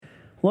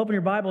Well, open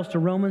your Bibles to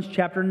Romans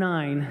chapter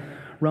 9.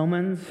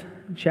 Romans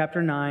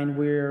chapter 9.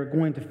 We're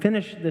going to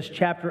finish this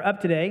chapter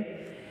up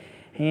today.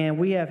 And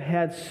we have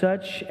had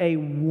such a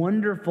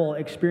wonderful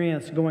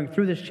experience going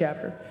through this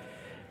chapter.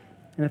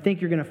 And I think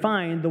you're going to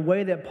find the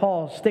way that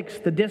Paul sticks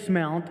the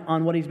dismount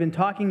on what he's been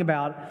talking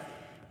about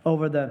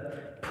over the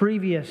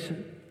previous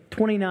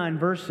 29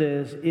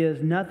 verses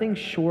is nothing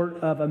short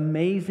of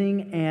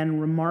amazing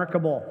and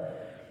remarkable.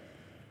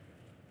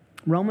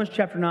 Romans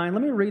chapter 9,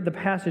 let me read the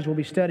passage we'll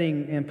be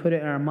studying and put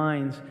it in our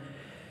minds.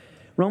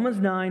 Romans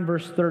 9,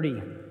 verse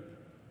 30.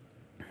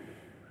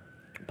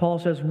 Paul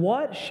says,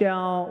 "What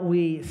shall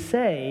we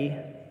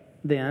say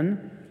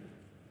then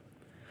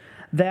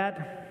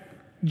that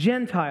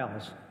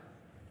Gentiles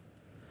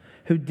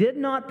who did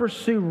not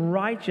pursue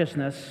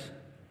righteousness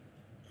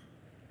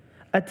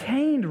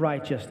attained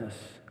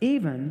righteousness,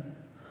 even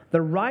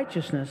the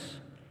righteousness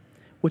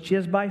which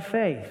is by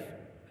faith?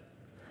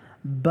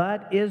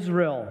 But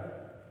Israel,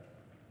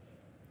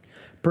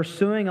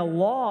 pursuing a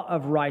law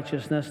of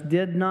righteousness,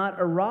 did not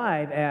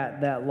arrive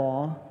at that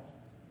law.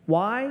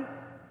 Why?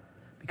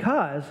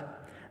 Because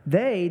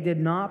they did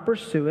not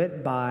pursue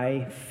it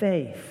by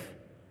faith,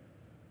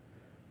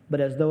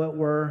 but as though it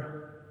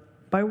were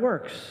by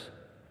works.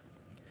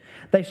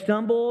 They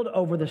stumbled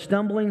over the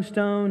stumbling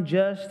stone,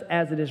 just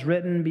as it is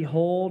written,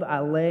 'Behold, I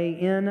lay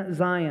in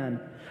Zion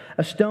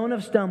a stone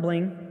of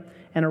stumbling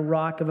and a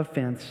rock of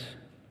offense,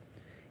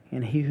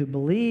 and he who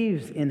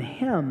believes in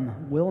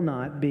him will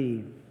not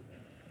be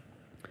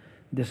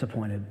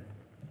disappointed.'"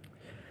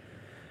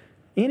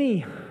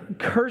 Any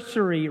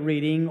cursory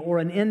reading or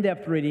an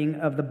in-depth reading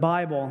of the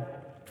Bible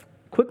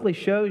quickly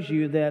shows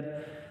you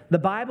that the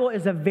Bible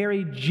is a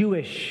very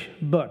Jewish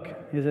book,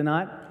 is it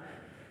not?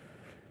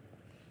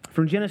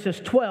 From Genesis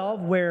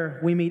 12,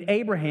 where we meet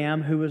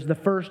Abraham, who was the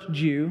first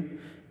Jew.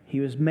 He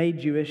was made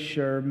Jewish,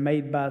 or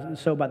made by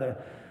the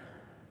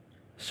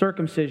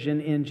circumcision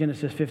in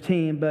Genesis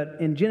 15. But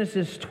in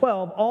Genesis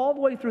 12, all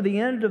the way through the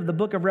end of the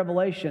book of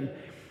Revelation,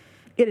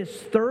 it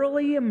is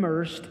thoroughly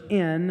immersed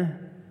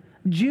in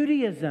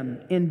Judaism,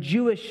 in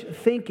Jewish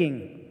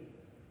thinking.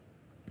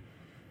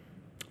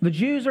 The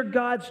Jews are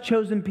God's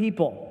chosen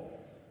people.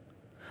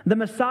 The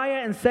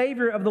Messiah and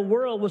Savior of the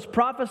world was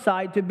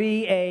prophesied to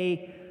be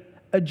a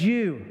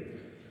Jew.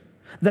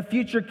 The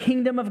future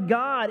kingdom of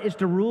God is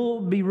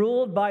to be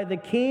ruled by the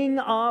King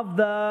of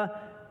the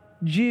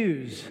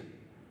Jews.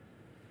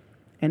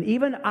 And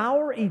even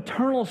our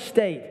eternal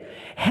state,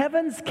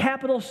 heaven's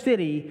capital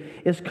city,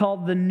 is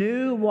called the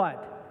new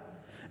what?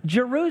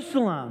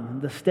 Jerusalem,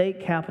 the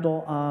state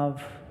capital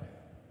of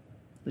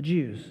the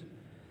Jews.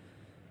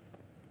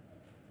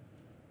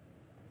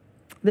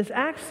 This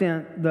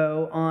accent,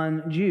 though,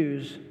 on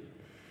Jews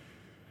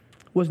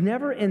was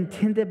never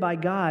intended by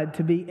God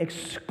to be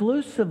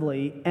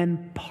exclusively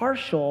and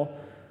partial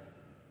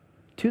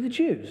to the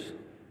Jews.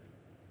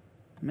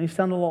 It may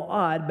sound a little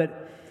odd,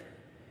 but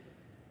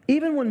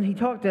even when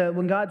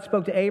God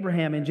spoke to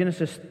Abraham in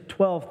Genesis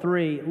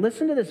 12:3,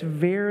 listen to this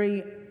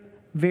very,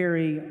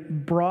 very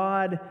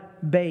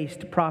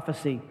broad-based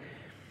prophecy.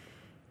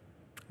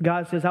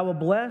 God says, "I will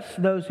bless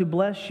those who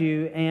bless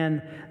you,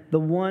 and the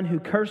one who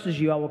curses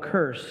you I will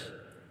curse.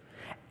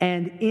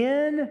 And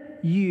in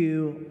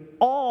you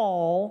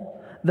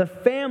all the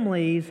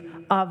families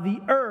of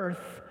the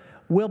earth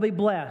will be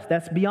blessed."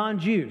 That's beyond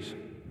Jews.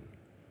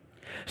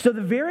 So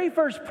the very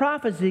first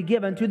prophecy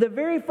given to the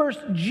very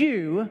first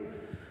Jew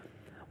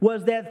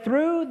was that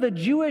through the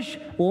Jewish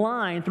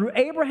line, through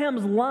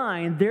Abraham's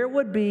line, there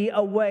would be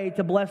a way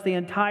to bless the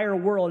entire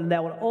world, and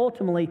that would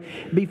ultimately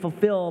be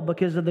fulfilled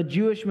because of the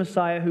Jewish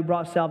Messiah who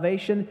brought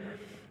salvation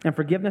and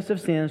forgiveness of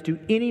sins to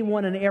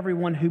anyone and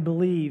everyone who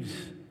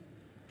believes.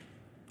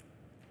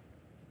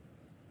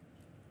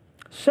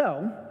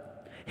 So,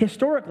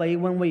 historically,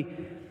 when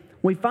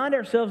we find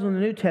ourselves in the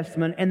New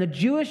Testament and the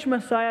Jewish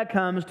Messiah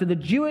comes to the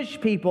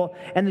Jewish people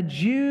and the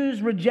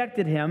Jews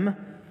rejected him,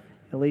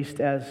 at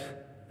least as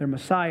their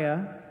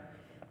Messiah,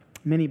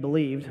 many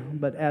believed,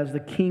 but as the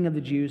King of the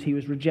Jews, he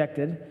was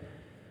rejected.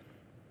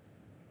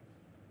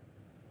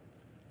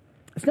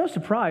 It's no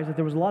surprise that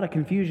there was a lot of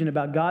confusion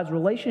about God's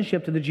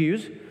relationship to the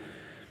Jews,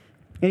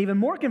 and even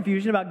more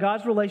confusion about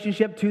God's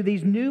relationship to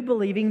these new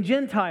believing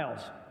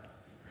Gentiles.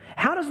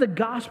 How does the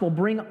gospel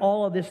bring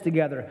all of this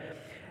together?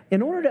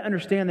 In order to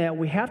understand that,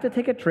 we have to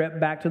take a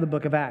trip back to the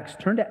book of Acts.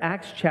 Turn to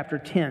Acts chapter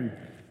 10.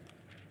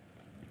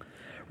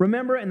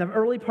 Remember, in the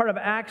early part of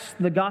Acts,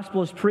 the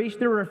gospel is preached.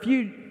 There were a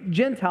few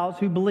Gentiles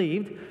who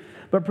believed,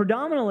 but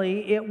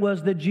predominantly it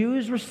was the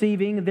Jews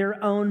receiving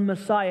their own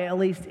Messiah, at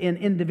least in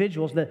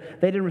individuals. They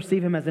didn't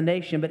receive him as a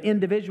nation, but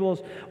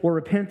individuals were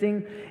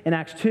repenting. In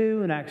Acts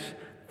 2, in Acts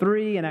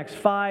 3, in Acts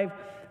 5,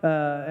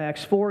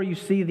 Acts 4, you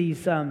see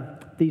these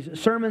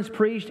sermons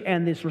preached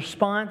and this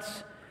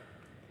response.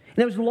 And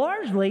it was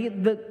largely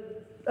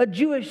a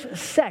Jewish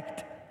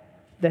sect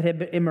that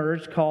had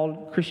emerged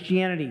called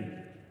Christianity.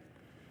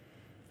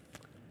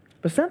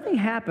 But something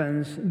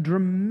happens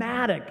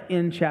dramatic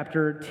in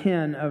chapter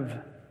 10 of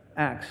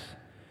Acts.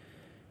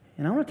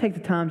 And I want to take the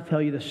time to tell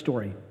you this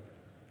story.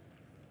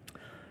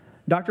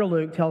 Dr.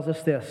 Luke tells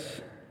us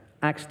this.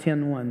 Acts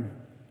 10:1.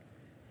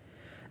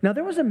 Now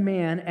there was a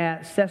man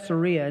at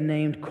Caesarea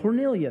named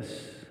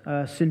Cornelius,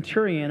 a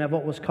centurion of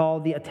what was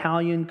called the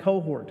Italian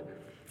cohort.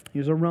 He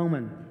was a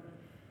Roman.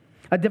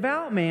 A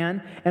devout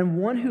man and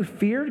one who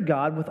feared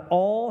God with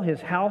all his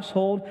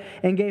household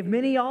and gave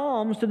many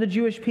alms to the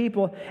Jewish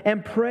people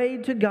and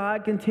prayed to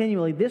God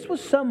continually. This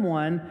was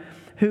someone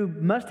who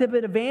must have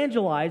been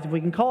evangelized, if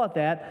we can call it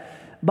that,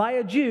 by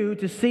a Jew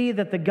to see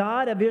that the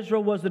God of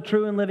Israel was the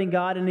true and living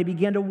God, and he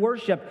began to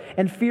worship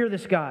and fear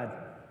this God.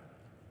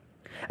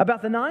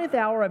 About the 9th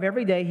hour of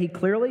every day, he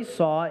clearly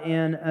saw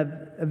in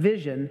a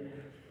vision.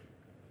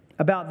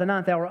 About the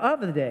 9th hour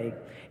of the day,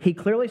 he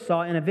clearly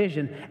saw in a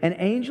vision an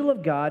angel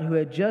of God who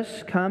had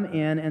just come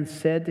in and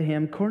said to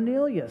him,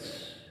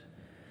 "Cornelius."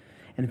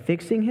 And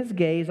fixing his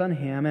gaze on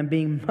him and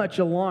being much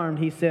alarmed,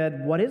 he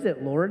said, "What is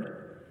it, Lord?"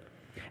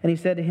 And he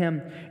said to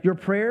him, "Your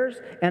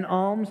prayers and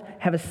alms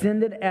have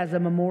ascended as a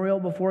memorial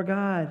before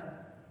God.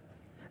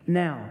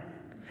 Now,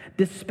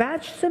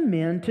 dispatch some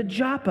men to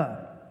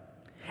Joppa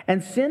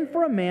and send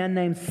for a man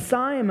named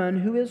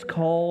Simon who is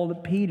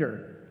called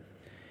Peter.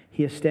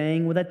 He is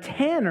staying with a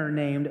tanner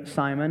named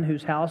Simon,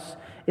 whose house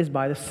is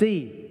by the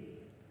sea."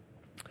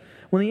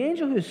 When the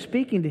angel who was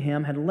speaking to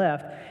him had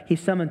left, he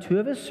summoned 2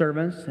 of his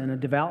servants and a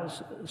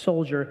devout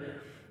soldier,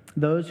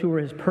 those who were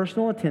his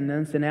personal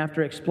attendants, and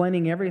after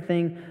explaining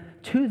everything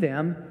to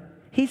them,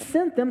 he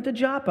sent them to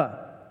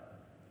Joppa.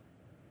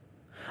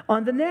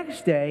 On the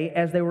next day,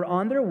 as they were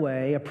on their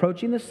way,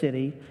 approaching the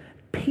city,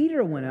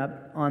 Peter went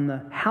up on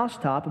the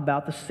housetop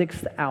about the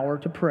 6th hour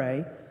to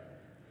pray,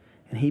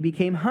 and he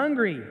became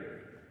hungry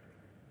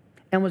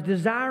and was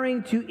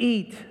desiring to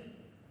eat.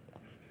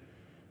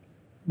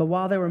 But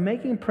while they were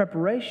making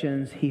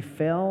preparations, he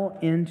fell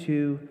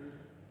into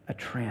a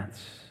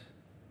trance.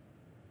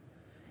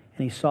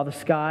 And he saw the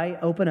sky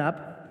open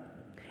up,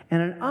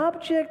 and an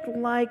object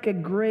like a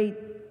great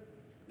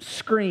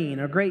screen,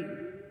 a great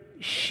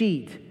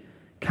sheet,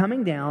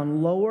 coming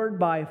down, lowered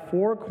by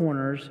 4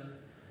 corners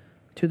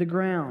to the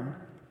ground.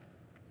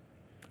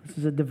 This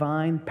is a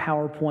divine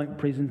PowerPoint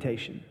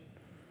presentation.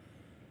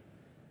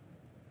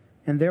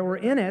 And there were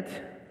in it,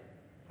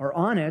 or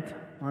on it,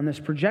 on this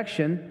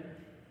projection,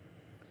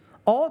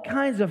 all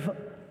kinds of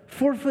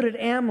 4-footed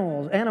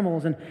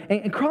animals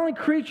and crawling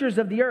creatures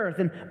of the earth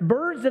and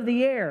birds of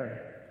the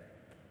air.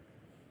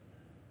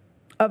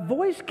 A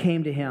voice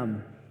came to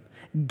him,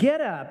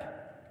 "Get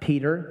up,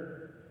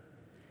 Peter,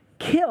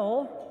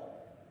 kill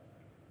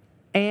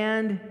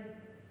and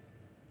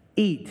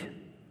eat."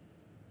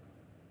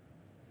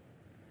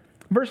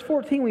 Verse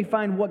 14, we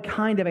find what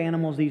kind of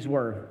animals these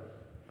were.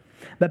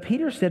 But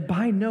Peter said,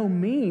 "By no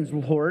means,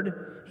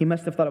 Lord." He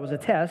must have thought it was a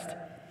test.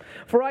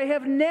 "For I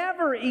have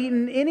never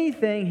eaten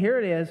anything," here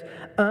it is,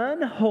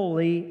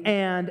 "unholy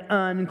and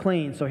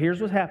unclean." So here's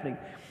what's happening.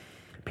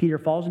 Peter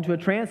falls into a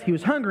trance. He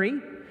was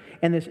hungry,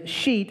 and this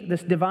sheet,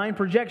 this divine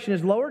projection,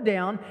 is lowered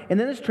down. And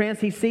in this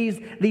trance, he sees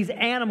these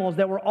animals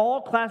that were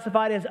all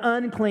classified as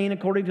unclean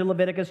according to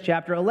Leviticus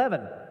chapter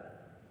 11.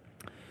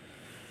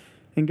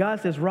 And God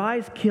says,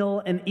 "Rise,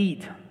 kill, and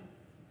eat."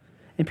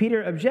 And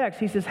Peter objects.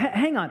 He says,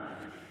 "Hang on.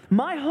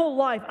 My whole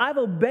life, I've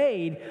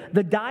obeyed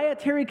the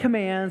dietary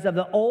commands of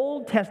the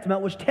Old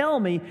Testament, which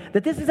tell me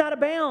that this is out of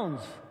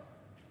bounds."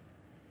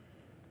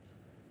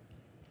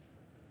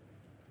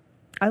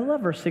 I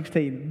love verse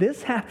 16.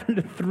 This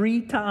happened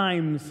 3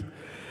 times,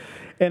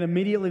 and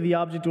immediately the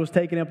object was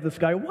taken up to the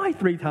sky. Why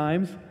 3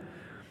 times?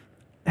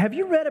 Have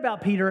you read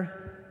about Peter?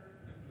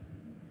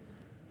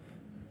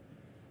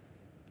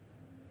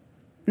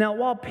 Now,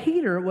 while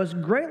Peter was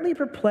greatly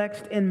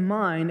perplexed in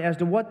mind as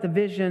to what the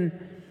vision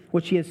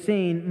which he had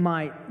seen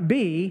might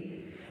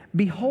be,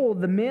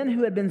 behold, the men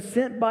who had been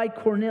sent by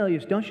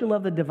Cornelius, don't you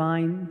love the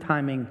divine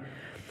timing,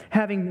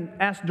 having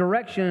asked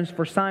directions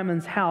for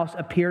Simon's house,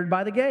 appeared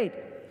by the gate.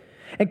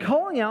 And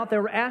calling out, they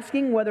were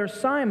asking whether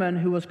Simon,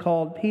 who was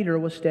called Peter,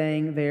 was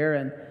staying there.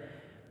 And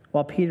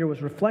while Peter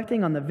was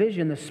reflecting on the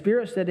vision, the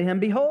Spirit said to him,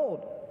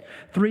 "Behold,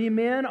 3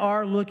 men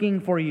are looking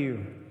for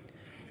you.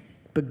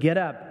 But get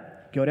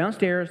up, go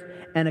downstairs,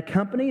 and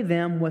accompany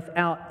them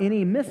without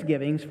any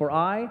misgivings, for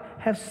I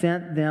have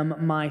sent them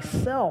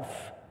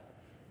myself."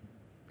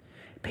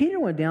 Peter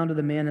went down to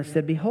the men and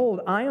said, "Behold,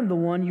 I am the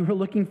one you were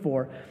looking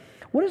for.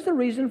 What is the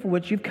reason for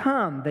which you've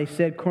come?" They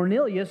said,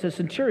 "Cornelius, a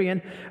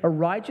centurion, a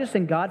righteous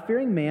and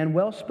God-fearing man,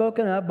 well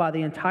spoken of by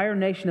the entire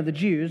nation of the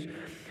Jews,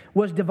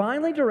 was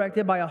divinely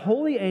directed by a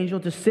holy angel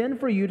to send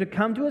for you to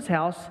come to his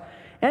house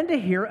and to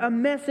hear a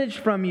message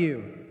from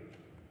you."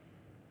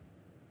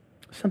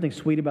 Something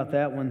sweet about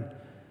that one.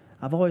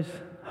 I've always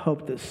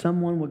hoped that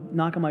someone would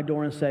knock on my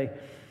door and say,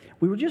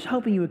 "We were just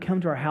hoping you would come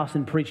to our house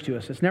and preach to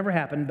us." It's never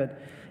happened, but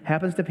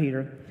happens to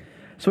Peter.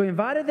 So he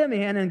invited them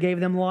in and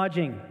gave them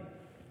lodging.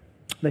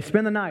 They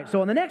spent the night.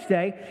 So on the next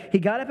day, he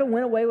got up and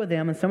went away with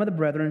them, and some of the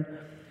brethren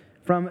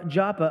from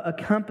Joppa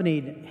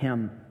accompanied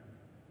him.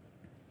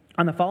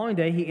 On the following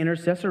day, he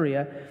entered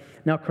Caesarea.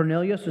 Now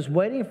Cornelius was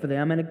waiting for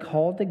them and had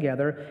called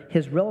together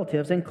his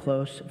relatives and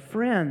close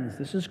friends.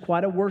 This is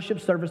quite a worship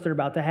service they're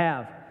about to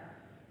have.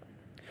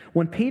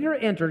 When Peter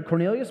entered,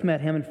 Cornelius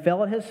met him and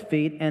fell at his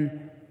feet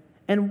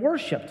and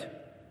worshipped.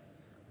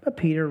 But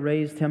Peter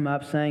raised him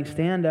up, saying,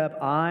 "Stand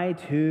up, I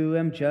too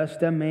am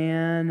just a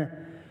man."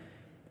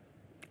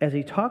 As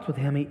he talked with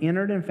him, he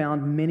entered and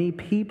found many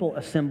people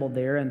assembled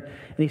there. And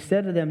he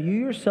said to them, "You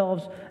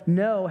yourselves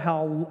know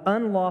how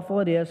unlawful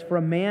it is for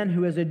a man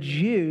who is a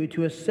Jew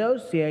to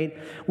associate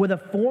with a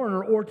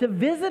foreigner or to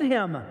visit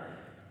him.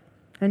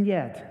 And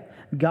yet,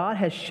 God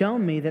has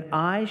shown me that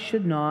I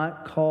should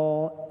not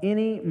call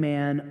any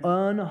man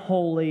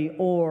unholy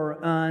or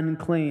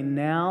unclean."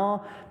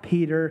 Now,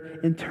 Peter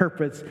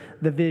interprets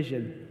the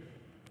vision.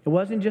 It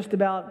wasn't just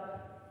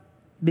about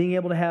being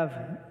able to have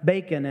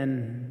bacon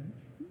and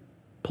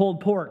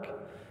pulled pork.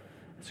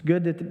 It's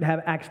good to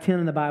have Acts 10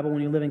 in the Bible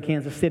when you live in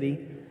Kansas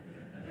City.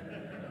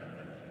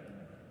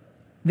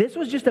 This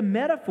was just a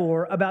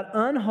metaphor about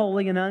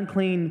unholy and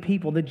unclean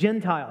people, the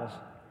Gentiles.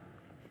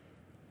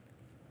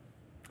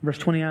 Verse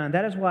 29,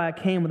 "That is why I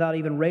came without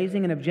even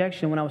raising an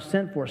objection when I was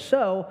sent for.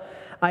 So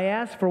I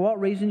asked, 'For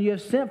what reason you have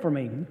sent for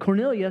me?'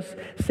 Cornelius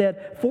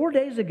said, 4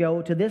 days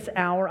ago to this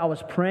hour I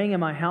was praying in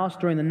my house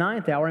during the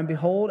 9th hour, and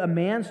behold, a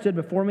man stood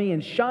before me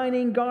in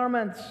shining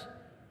garments.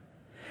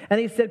 And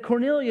he said,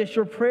 'Cornelius,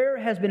 your prayer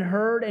has been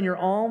heard, and your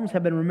alms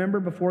have been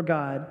remembered before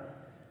God.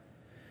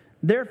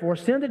 Therefore,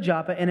 send to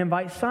Joppa and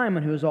invite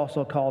Simon, who is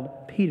also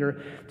called Peter,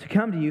 to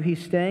come to you.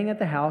 He's staying at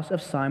the house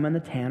of Simon the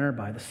tanner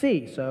by the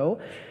sea.' So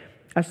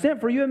I sent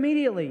for you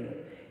immediately,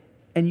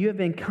 and you have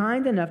been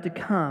kind enough to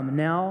come.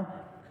 Now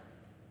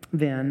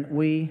then,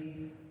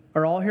 we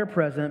are all here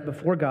present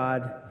before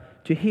God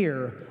to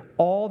hear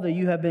all that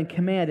you have been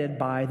commanded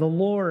by the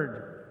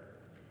Lord."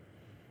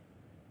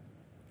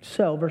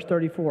 So, verse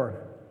 34.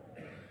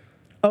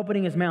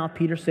 Opening his mouth,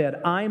 Peter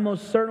said, "I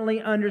most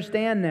certainly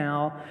understand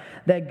now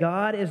that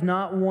God is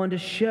not one to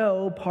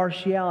show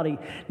partiality."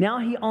 Now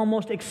he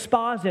almost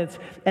exposits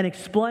and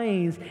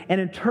explains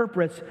and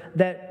interprets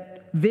that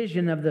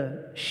vision of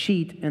the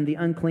sheet and the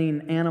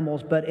unclean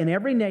animals. But in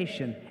every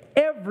nation,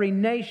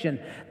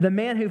 the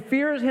man who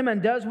fears him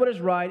and does what is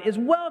right is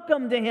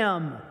welcome to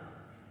him.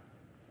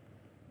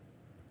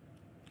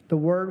 The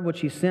word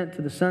which he sent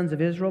to the sons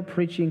of Israel,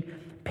 preaching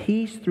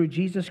peace through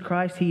Jesus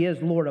Christ, he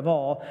is Lord of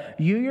all.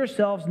 You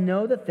yourselves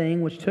know the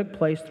thing which took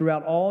place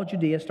throughout all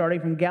Judea,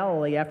 starting from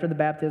Galilee after the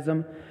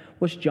baptism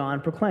which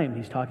John proclaimed.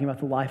 He's talking about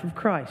the life of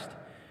Christ.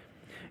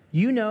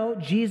 You know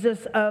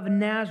Jesus of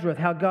Nazareth,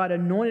 how God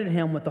anointed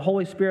him with the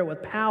Holy Spirit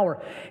with power,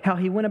 how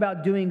he went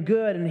about doing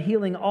good and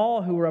healing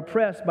all who were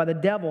oppressed by the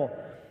devil,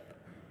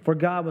 for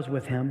God was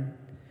with him.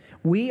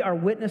 We are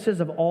witnesses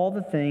of all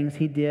the things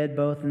he did,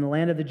 both in the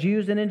land of the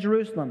Jews and in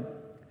Jerusalem.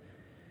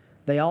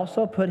 They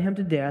also put him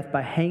to death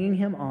by hanging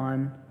him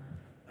on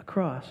a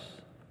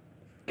cross.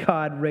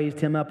 God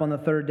raised him up on the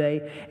third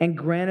day and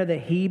granted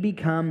that he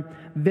become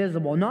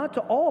visible, not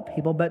to all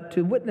people, but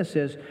to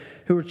witnesses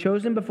who were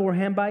chosen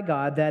beforehand by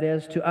God, that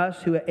is, to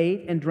us who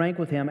ate and drank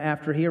with him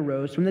after he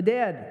arose from the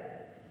dead.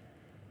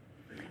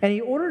 And he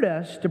ordered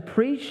us to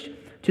preach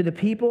to the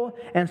people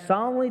and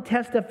solemnly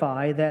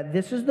testify that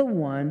this is the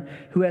one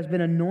who has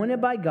been anointed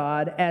by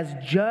God as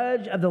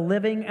judge of the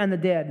living and the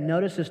dead.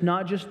 Notice it's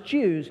not just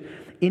Jews,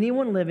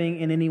 anyone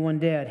living and anyone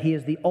dead. He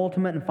is the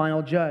ultimate and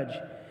final judge.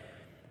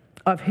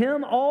 Of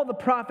him all the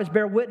prophets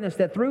bear witness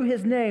that through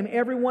his name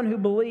everyone who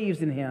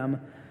believes in him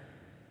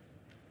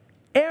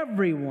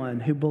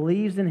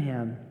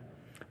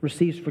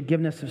receives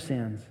forgiveness of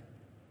sins.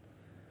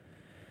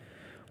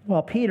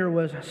 While Peter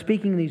was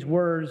speaking these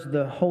words,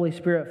 the Holy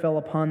Spirit fell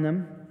upon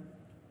them.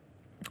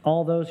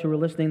 All those who were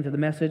listening to the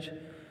message,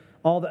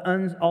 all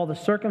the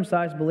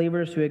circumcised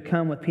believers who had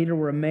come with Peter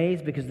were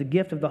amazed because the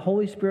gift of the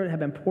Holy Spirit had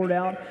been poured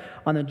out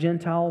on the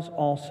Gentiles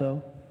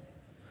also.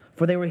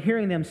 For they were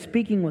hearing them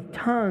speaking with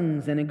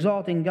tongues and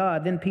exalting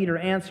God. Then Peter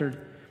answered,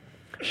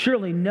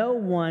 "Surely no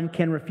one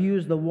can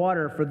refuse the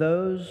water for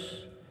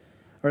those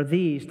or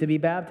these to be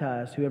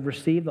baptized who have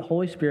received the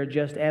Holy Spirit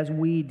just as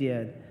we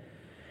did."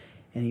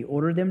 And he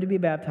ordered them to be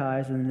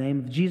baptized in the name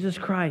of Jesus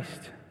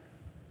Christ.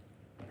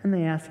 And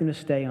they asked him to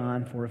stay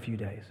on for a few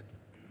days.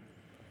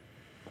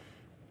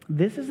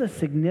 This is a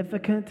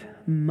significant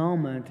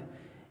moment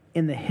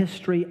in the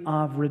history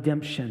of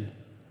redemption.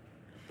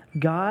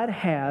 God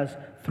has,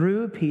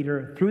 through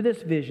Peter, through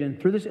this vision,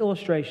 through this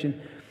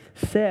illustration,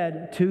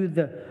 said to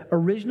the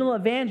original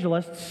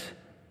evangelists,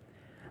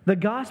 the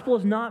gospel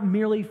is not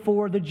merely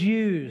for the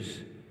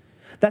Jews.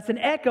 That's an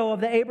echo of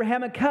the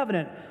Abrahamic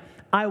covenant.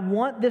 I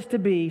want this to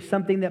be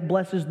something that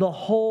blesses the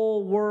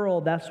whole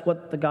world. That's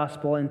what the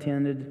gospel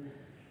intended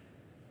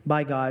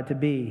by God to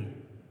be.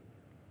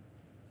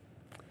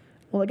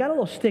 Well, it got a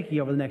little sticky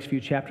over the next few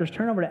chapters.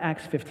 Turn over to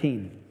Acts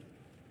 15.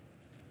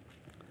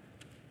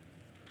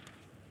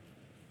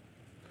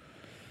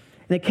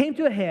 And it came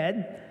to a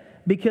head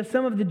because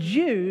some of the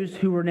Jews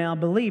who were now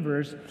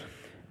believers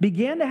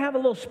began to have a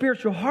little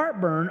spiritual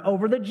heartburn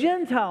over the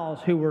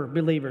Gentiles who were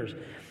believers.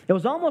 It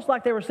was almost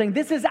like they were saying,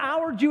 "This is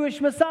our Jewish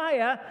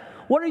Messiah.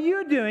 What are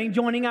you doing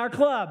joining our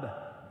club?"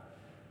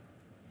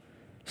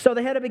 So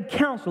they had a big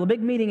council, a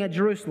big meeting at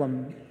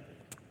Jerusalem.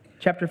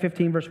 Chapter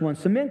 15, verse 1.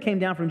 Some men came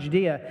down from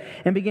Judea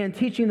and began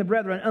teaching the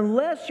brethren,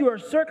 unless you are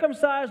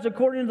circumcised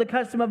according to the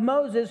custom of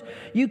Moses,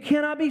 you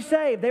cannot be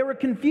saved. They were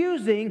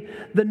confusing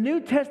the New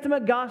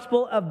Testament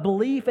gospel of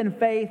belief and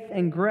faith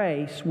and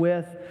grace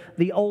with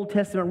the Old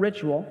Testament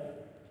ritual.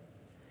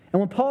 And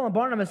when Paul and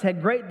Barnabas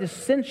had great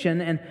dissension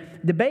and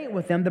debate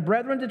with them, the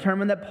brethren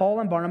determined that Paul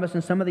and Barnabas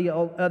and some of the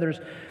others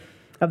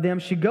of them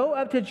should go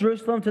up to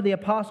Jerusalem to the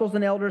apostles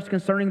and elders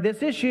concerning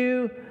this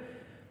issue.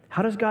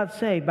 How does God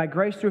save? By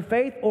grace through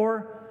faith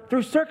or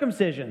through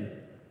circumcision?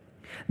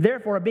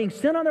 Therefore, being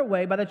sent on their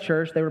way by the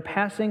church, they were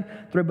passing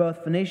through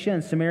both Phoenicia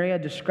and Samaria,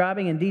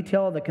 describing in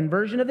detail the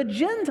conversion of the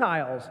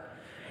Gentiles,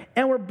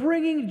 and were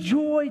bringing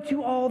joy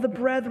to all the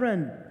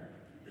brethren.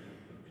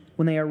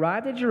 When they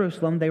arrived at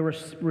Jerusalem, they were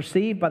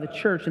received by the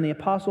church and the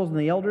apostles and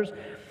the elders,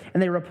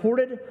 and they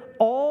reported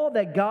all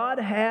that God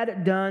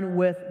had done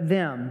with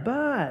them.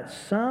 But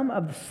some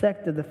of the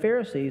sect of the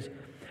Pharisees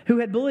who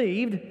had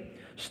believed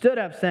stood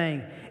up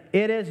saying,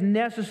 it is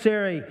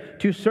necessary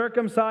to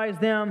circumcise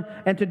them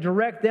and to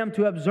direct them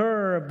to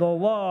observe the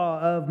law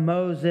of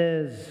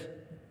Moses.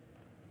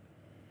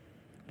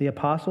 The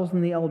apostles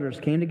and the elders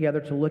came together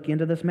to look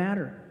into this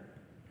matter.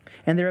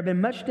 And there had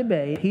been much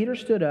debate. Peter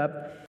stood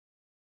up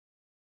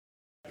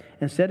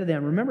and said to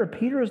them, remember,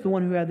 Peter is the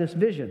one who had this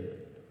vision.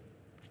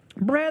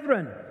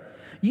 Brethren,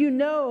 you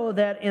know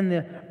that in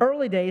the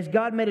early days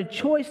God made a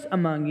choice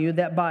among you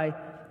that by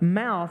the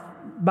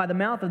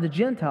mouth of the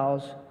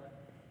Gentiles,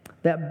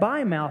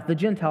 the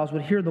Gentiles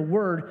would hear the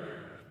word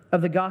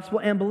of the gospel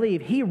and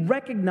believe. He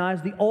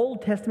recognized the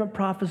Old Testament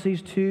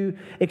prophecies to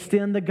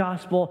extend the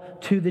gospel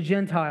to the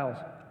Gentiles.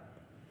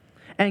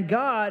 And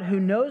God,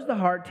 who knows the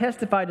heart,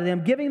 testified to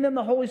them, giving them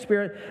the Holy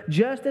Spirit,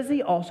 just as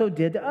He also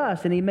did to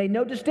us. And He made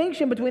no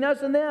distinction between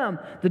us and them,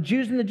 the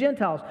Jews and the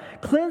Gentiles,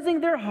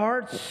 cleansing their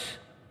hearts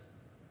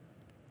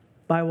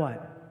by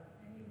what?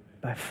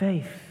 By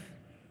faith.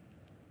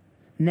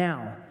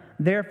 Now,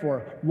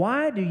 therefore,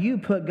 why do you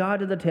put God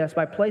to the test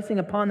by placing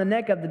upon the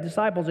neck of the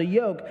disciples a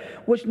yoke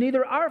which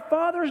neither our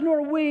fathers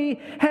nor we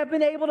have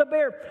been able to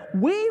bear?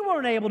 We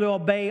weren't able to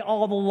obey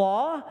all the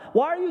law.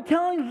 Why are you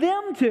telling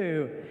them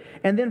to?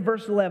 And then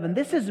verse 11.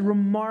 This is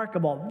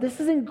remarkable.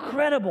 This is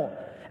incredible.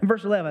 In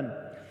verse 11.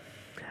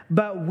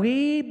 But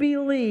we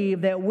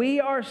believe that we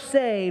are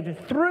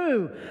saved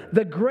through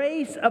the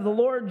grace of the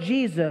Lord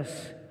Jesus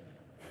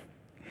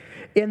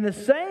in the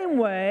same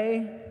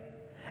way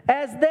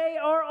as they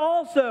are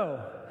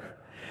also.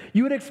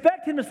 You would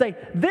expect him to say,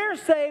 they're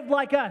saved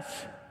like us.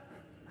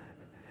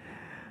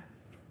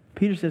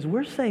 Peter says,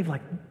 we're saved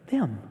like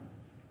them.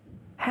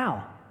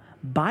 How?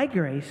 By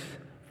grace,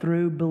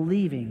 through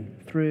believing,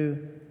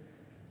 through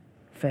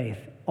faith.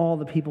 All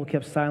the people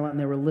kept silent and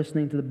they were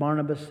listening to the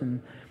Barnabas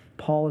and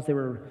Paul as they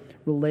were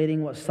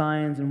relating what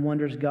signs and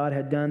wonders God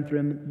had done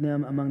through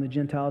them among the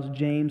Gentiles.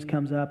 James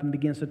comes up and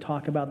begins to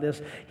talk about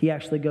this. He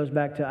actually goes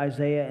back to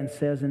Isaiah and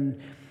says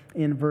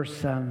in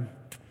verse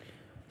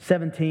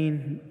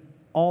 17,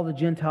 all the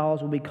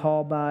Gentiles will be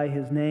called by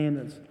his name.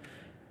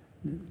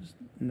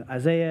 That's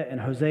Isaiah and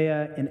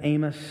Hosea and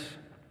Amos.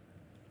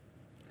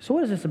 So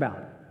what is this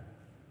about?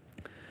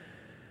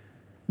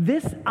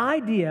 This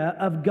idea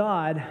of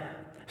God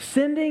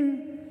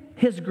sending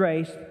His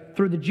grace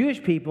through the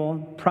Jewish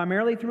people,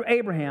 primarily through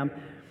Abraham,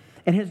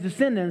 and his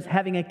descendants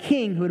having a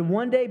king who would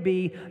one day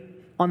be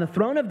on the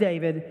throne of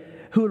David,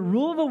 who would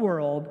rule the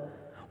world,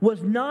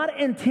 was not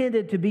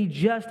intended to be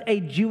just a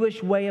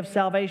Jewish way of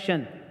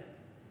salvation.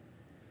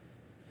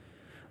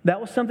 That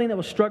was something that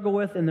was struggled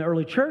with in the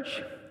early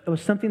church. It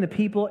was something the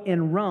people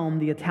in Rome,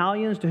 the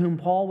Italians to whom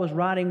Paul was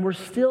writing, were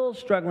still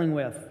struggling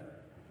with.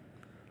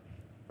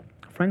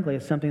 Frankly,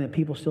 it's something that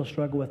people still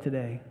struggle with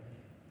today.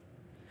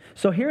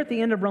 So here at the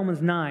end of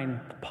Romans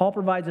 9, Paul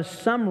provides a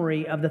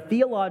summary of the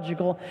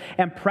theological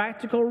and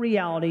practical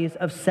realities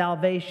of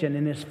salvation,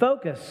 and his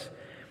focus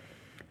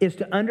is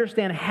to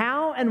understand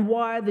how and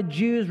why the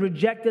Jews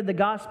rejected the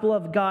gospel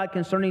of God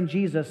concerning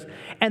Jesus,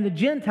 and the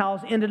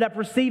Gentiles ended up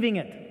receiving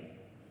it.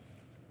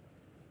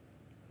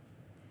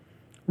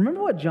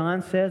 Remember what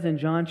John says in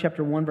John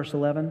chapter 1, verse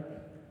 11?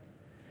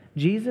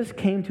 Jesus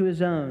came to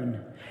His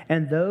own,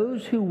 and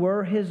those who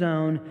were His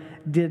own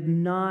did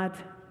not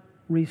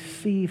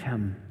receive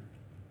Him.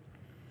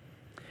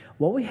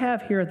 What we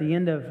have here at the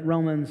end of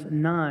Romans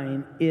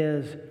 9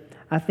 is,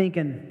 I think,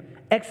 an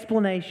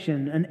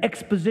explanation, an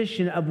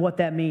exposition of what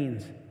that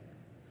means.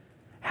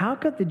 How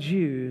could the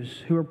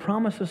Jews who were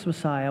promised this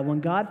Messiah,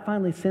 when God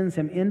finally sends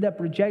Him, end up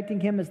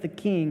rejecting Him as the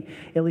king,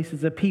 at least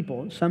as a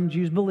people? Some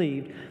Jews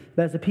believed,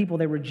 but as a people,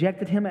 they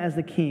rejected Him as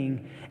the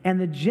king.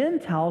 And the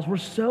Gentiles were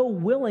so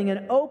willing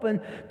and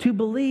open to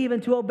believe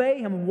and to obey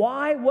Him.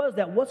 Why was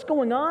that? What's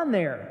going on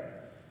there?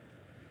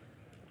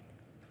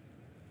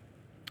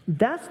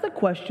 That's the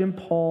question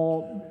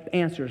Paul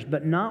answers,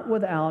 but not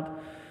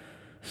without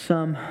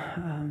some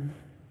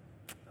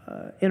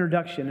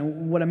introduction.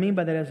 And what I mean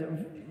by that is,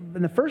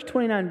 in the first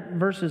 29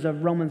 verses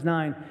of Romans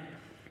 9,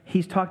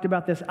 he's talked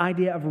about this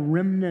idea of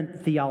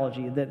remnant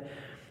theology, that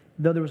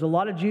Though there was a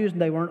lot of Jews,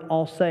 they weren't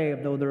all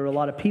saved. Though there were a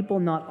lot of people,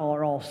 not all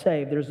are all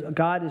saved.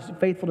 God is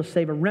faithful to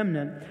save a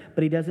remnant,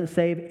 but He doesn't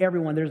save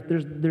everyone.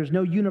 There's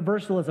no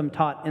universalism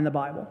taught in the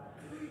Bible.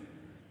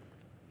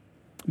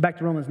 Back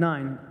to Romans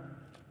 9.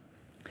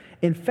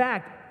 In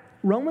fact,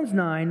 Romans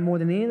 9, more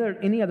than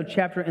any other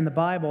chapter in the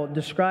Bible,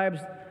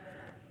 describes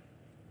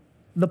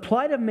the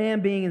plight of man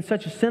being in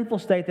such a sinful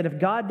state that if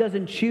God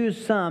doesn't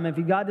choose some, if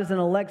God doesn't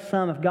elect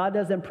some, if God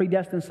doesn't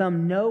predestine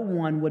some, no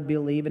one would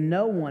believe and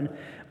no one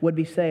would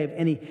be saved.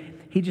 And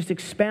he just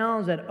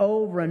expounds that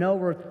over and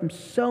over from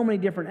so many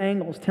different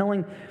angles,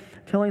 telling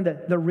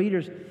the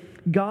readers,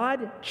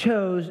 God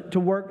chose to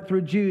work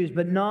through Jews,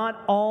 but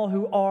not all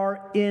who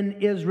are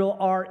in Israel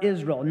are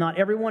Israel. Not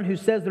everyone who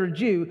says they're a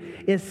Jew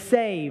is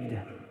saved,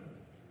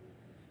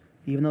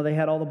 even though they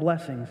had all the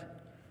blessings.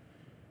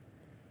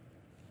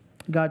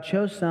 God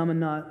chose some and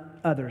not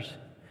others.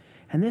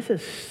 And this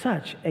is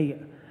such a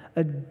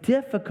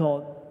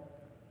difficult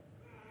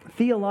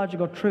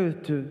theological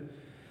truth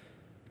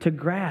to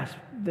grasp,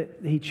 that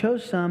He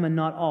chose some and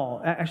not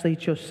all. Actually, He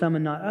chose some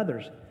and not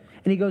others.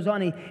 And He goes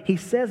on, he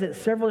says it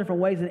several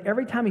different ways, and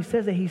every time He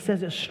says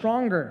it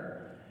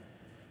stronger.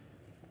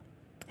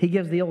 He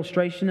gives the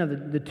illustration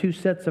of the two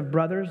sets of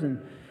brothers, and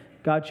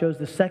God chose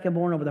the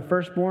secondborn over the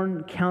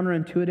firstborn,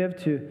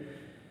 counterintuitive to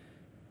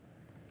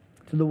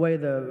the way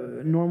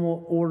the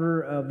normal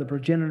order of the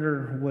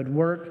progenitor would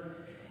work.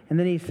 And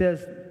then He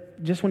says,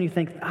 just when you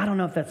think, I don't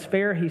know if that's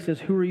fair, He says,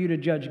 who are you to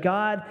judge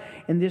God?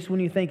 And just when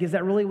you think, is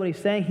that really what He's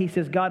saying? He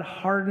says, God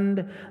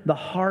hardened the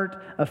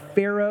heart of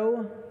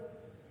Pharaoh.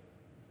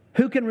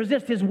 Who can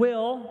resist His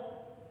will?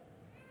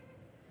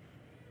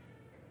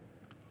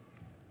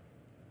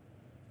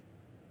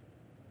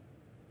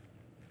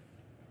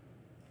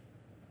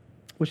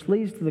 Which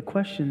leads to the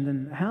question,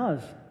 then how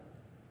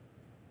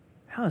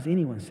is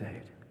anyone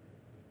saved?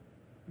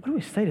 What do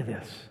we say to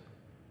this?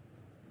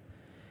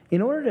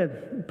 In order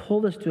to pull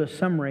this to a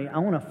summary, I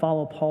want to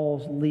follow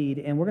Paul's lead,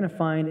 and we're going to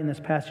find in this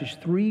passage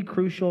three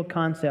crucial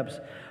concepts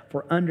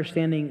for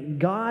understanding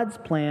God's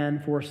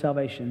plan for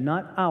salvation.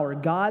 Not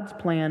God's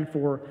plan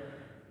for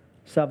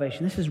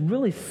salvation. This is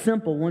really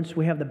simple once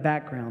we have the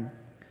background.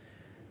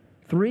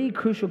 Three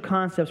crucial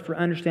concepts for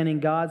understanding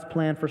God's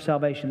plan for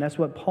salvation. That's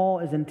what Paul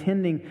is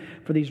intending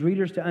for these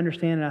readers to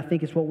understand, and I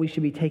think it's what we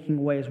should be taking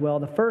away as well.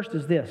 The first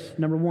is this.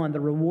 Number one,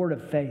 the reward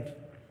of faith.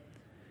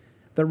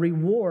 The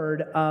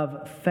reward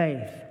of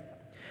faith.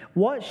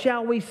 What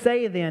shall we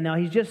say then? Now,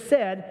 he just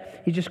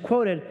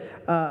quoted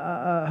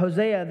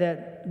Hosea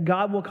that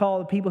God will call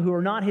the people who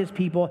are not His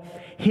people,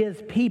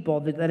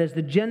 that is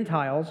the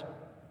Gentiles.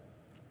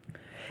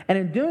 And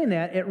in doing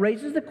that, it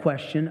raises the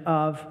question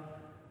of,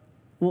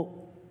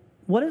 well,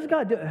 what is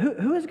God doing?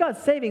 Who is God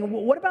saving?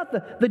 What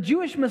about the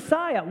Jewish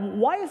Messiah?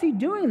 Why is He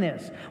doing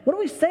this? What do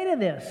we say to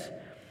this?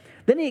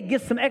 Then he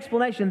gets some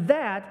explanation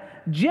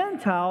that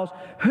Gentiles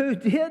who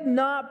did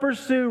not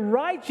pursue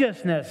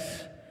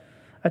righteousness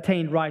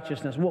attained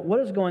righteousness. What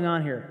is going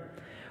on here?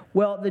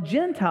 Well, the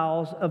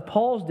Gentiles of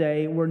Paul's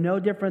day were no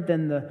different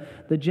than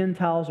the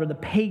Gentiles or the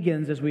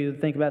pagans, as we would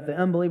think about, the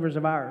unbelievers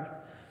of ours.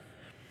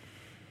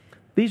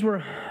 These were,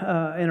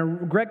 in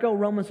a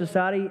Greco-Roman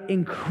society,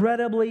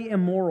 incredibly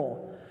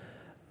immoral.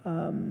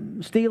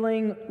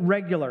 Stealing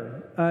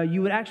regular.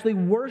 You would actually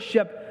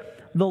worship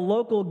the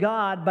local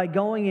god by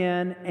going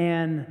in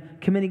and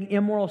committing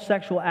immoral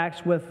sexual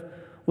acts with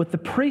the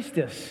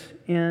priestess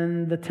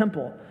in the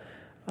temple.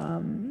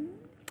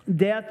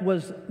 Death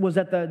was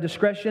at the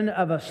discretion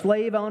of a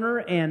slave owner,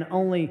 and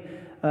only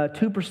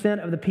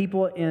 2% of the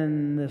people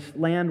in this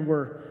land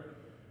were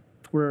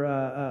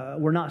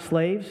not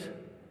slaves.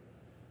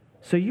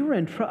 So you were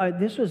in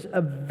this was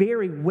a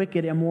very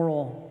wicked,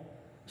 immoral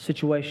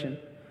situation.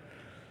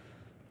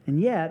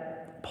 And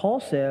yet, Paul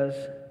says,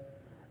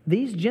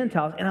 these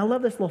Gentiles, and I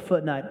love this little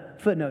footnote,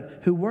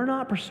 who were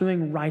not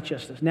pursuing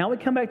righteousness. Now we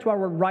come back to our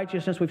word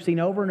righteousness we've seen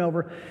over and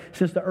over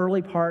since the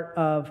early part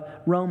of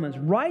Romans.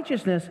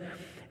 Righteousness,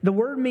 the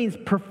word means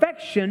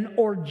perfection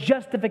or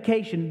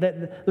justification.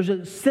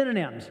 There's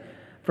synonyms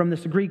from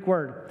this Greek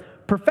word.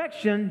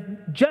 Perfection,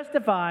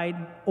 justified,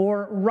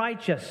 or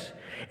righteous.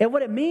 And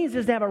what it means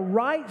is to have a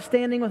right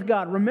standing with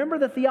God. Remember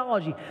the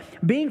theology.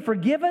 Being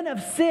forgiven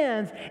of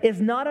sins is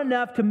not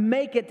enough to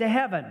make it to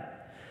heaven.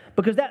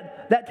 Because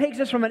that takes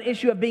us from an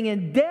issue of being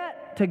in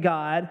debt to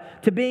God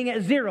to being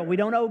at zero. We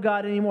don't owe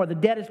God anymore. The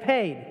debt is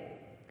paid.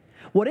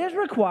 What is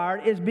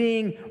required is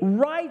being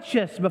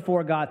righteous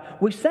before God.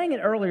 We sang it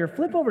earlier.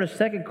 Flip over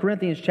to 2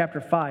 Corinthians chapter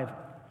 5.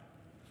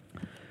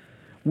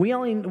 We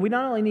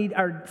not only need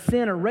our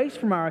sin erased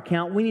from our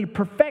account, we need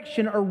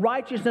perfection or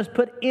righteousness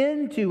put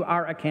into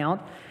our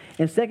account.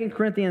 In 2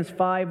 Corinthians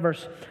 5,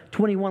 verse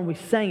 21, we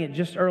sang it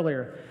just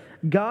earlier.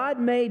 God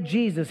made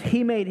Jesus,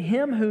 He made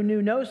Him who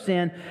knew no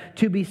sin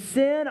to be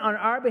sin on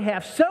our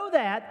behalf so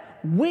that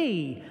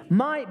we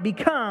might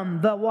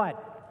become the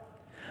what?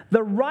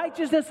 The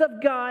righteousness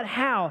of God.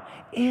 How?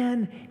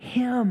 In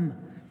Him.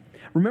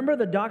 Remember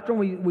the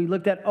doctrine we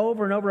looked at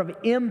over and over of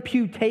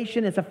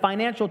imputation? It's a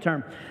financial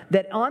term.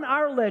 That on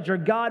our ledger,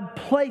 God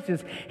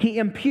places, He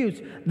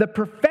imputes the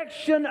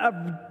perfection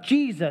of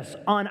Jesus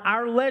on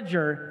our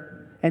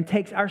ledger and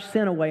takes our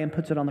sin away and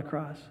puts it on the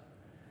cross.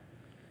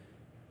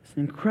 It's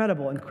an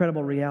incredible,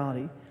 incredible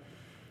reality.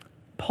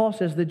 Paul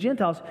says the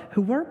Gentiles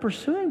who weren't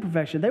pursuing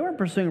perfection, they weren't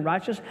pursuing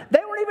righteousness, they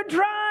weren't even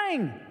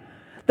trying.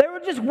 They were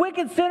just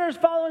wicked sinners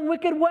following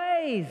wicked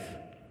ways.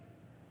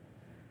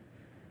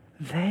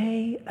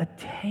 They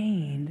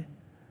attained,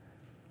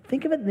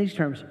 think of it in these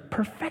terms,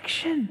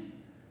 perfection.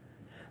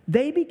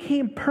 They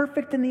became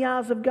perfect in the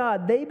eyes of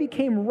God. They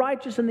became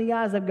righteous in the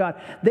eyes of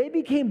God. They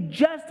became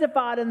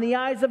justified in the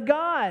eyes of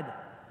God.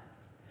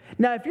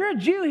 Now, if you're a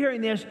Jew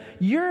hearing this,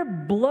 your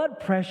blood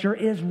pressure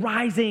is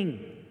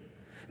rising.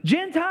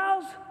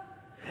 Gentiles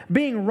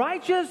being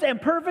righteous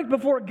and perfect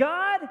before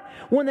God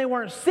when they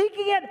weren't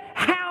seeking it,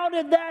 how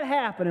did that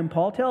happen? And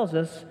Paul tells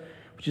us,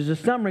 which is a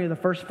summary of the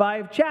first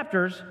 5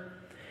 chapters,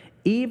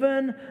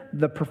 even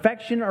the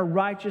perfection or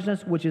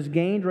righteousness which is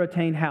gained or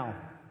attained how?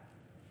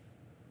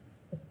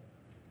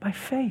 By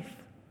faith.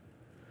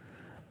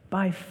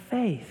 By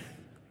faith.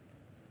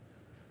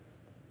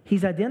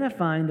 He's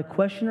identifying the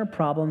question or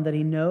problem that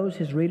he knows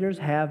his readers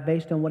have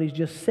based on what he's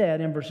just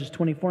said in verses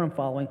 24 and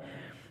following.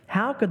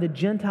 How could the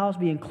Gentiles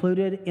be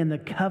included in the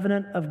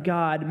covenant of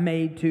God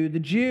made to the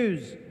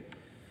Jews?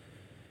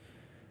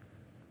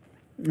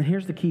 And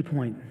here's the key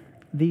point.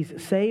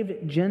 These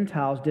saved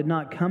Gentiles did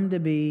not come to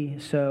be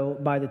so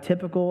by the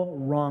typical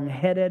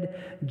wrong-headed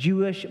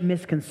Jewish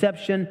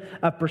misconception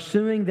of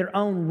pursuing their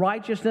own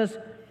righteousness.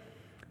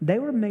 They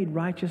were made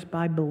righteous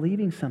by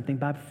believing something,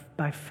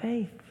 by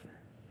faith.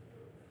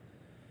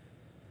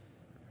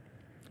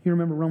 You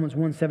remember Romans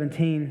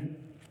 1:17,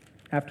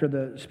 after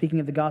the speaking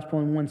of the gospel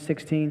in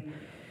 1:16.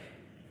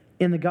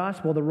 In the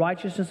gospel, the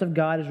righteousness of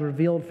God is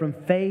revealed from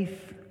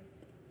faith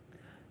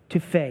to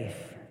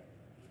faith.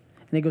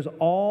 And it goes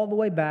all the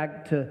way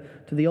back to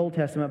the Old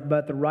Testament,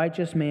 but the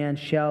righteous man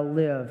shall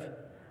live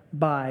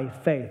by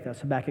faith.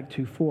 That's Habakkuk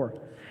 2:4.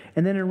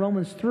 And then in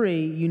Romans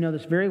 3, you know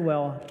this very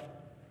well,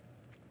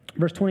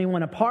 verse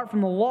 21, apart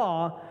from the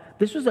law,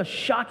 this was a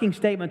shocking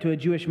statement to a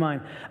Jewish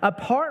mind.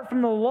 Apart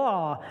from the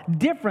law,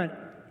 different,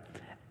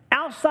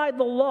 outside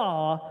the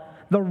law,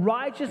 the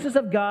righteousness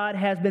of God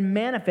has been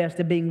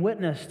manifested, being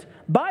witnessed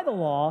by the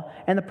law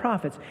and the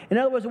prophets. In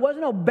other words, it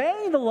wasn't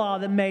obeying the law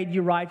that made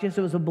you righteous.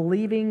 It was a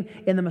believing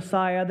in the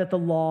Messiah that the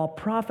law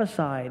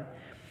prophesied.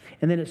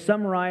 And then it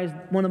summarized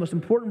one of the most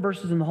important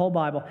verses in the whole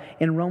Bible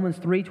in Romans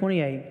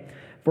 3:28.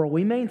 For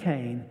we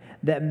maintain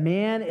that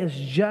man is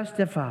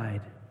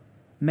justified,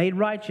 made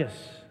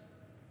righteous,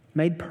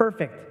 made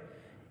perfect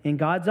in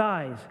God's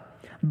eyes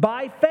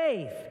by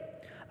faith,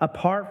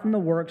 apart from the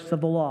works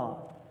of the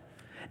law.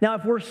 Now,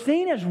 if we're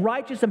seen as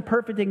righteous and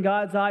perfect in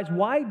God's eyes,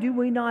 why do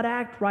we not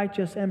act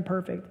righteous and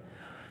perfect?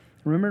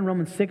 Remember in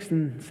Romans 6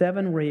 and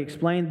 7 where he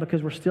explained,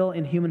 because we're still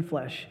in human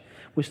flesh.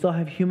 We still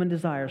have human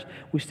desires.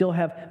 We still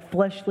have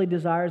fleshly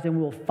desires, and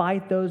we will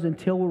fight those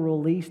until we're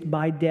released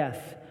by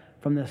death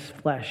from this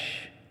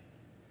flesh.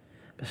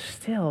 But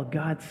still,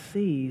 God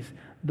sees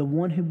the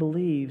one who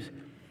believes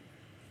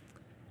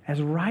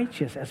as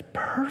righteous, as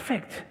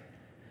perfect,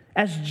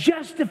 as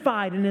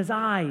justified in his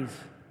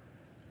eyes.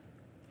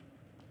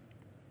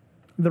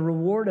 The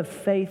reward of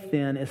faith,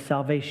 then, is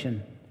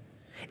salvation.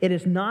 It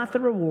is not the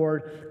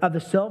reward of the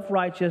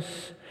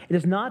self-righteous. It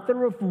is not the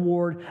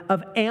reward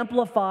of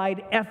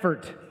amplified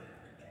effort.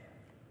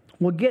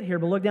 We'll get here,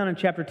 but look down in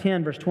chapter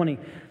 10, verse 20.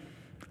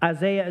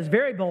 Isaiah is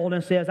very bold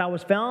and says, I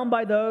was found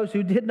by those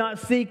who did not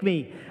seek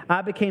me.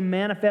 I became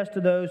manifest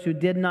to those who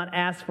did not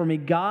ask for me.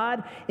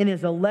 God, in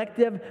his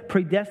elective,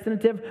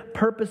 predestinative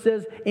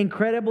purposes,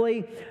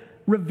 incredibly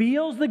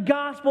reveals the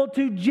gospel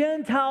to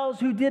Gentiles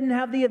who didn't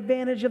have the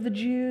advantage of the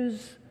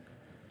Jews.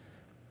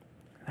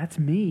 That's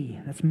me.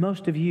 That's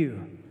most of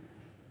you.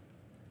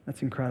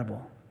 That's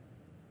incredible.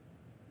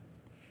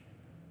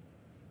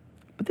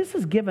 But this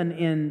is given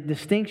in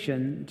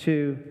distinction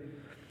to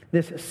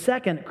this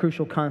second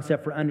crucial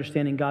concept for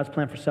understanding God's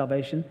plan for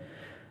salvation.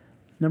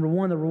 Number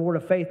one, the reward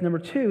of faith. Number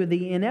two,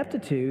 the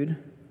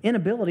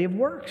inability of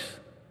works.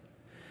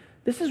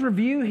 This is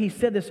review. He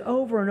said this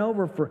over and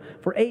over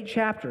for 8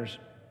 chapters.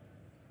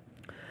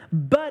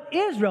 But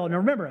Israel, now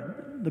remember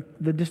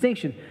the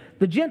distinction.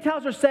 The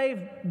Gentiles are saved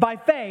by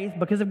faith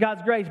because of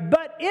God's grace.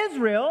 But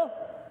Israel,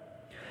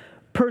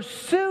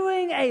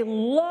 pursuing a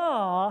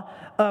law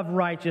of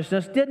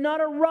righteousness, did not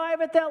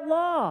arrive at that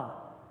law.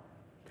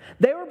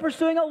 They were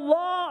pursuing a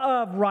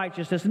law of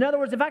righteousness. In other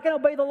words, if I can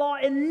obey the law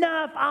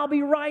enough, I'll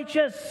be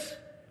righteous.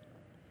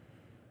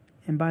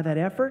 And by that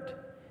effort,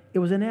 it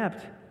was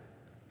inept.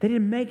 They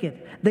didn't make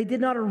it. They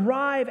did not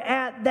arrive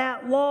at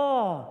that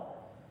law.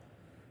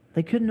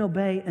 They couldn't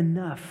obey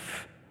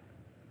enough.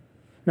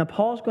 Now,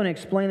 Paul's going to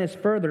explain this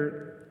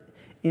further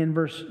in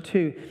verse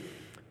 2.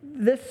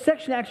 This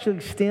section actually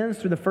extends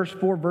through the first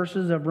 4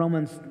 verses of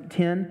Romans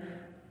 10,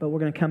 but we're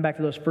going to come back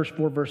to those first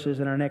 4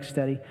 verses in our next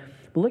study.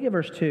 But look at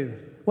verse 2.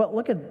 Well,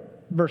 look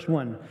at verse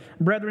 1.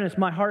 Brethren, it's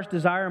my heart's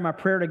desire and my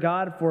prayer to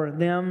God for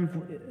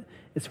them.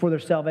 It's for their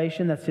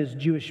salvation. That's his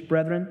Jewish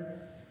brethren.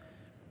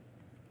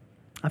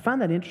 I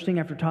find that interesting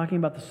after talking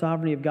about the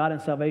sovereignty of God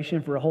and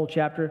salvation for a whole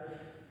chapter,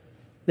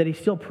 that he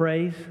still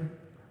prays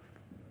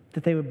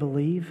that they would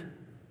believe.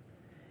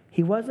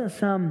 He wasn't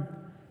some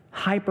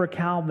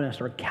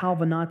hyper-Calvinist or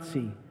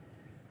Calvinazi.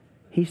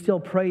 He still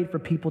prayed for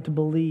people to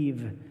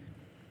believe.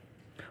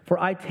 For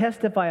I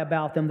testify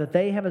about them that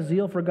they have a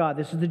zeal for God.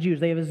 This is the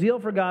Jews. They have a zeal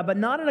for God, but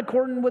not in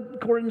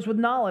accordance with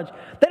knowledge.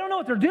 They don't know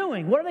what they're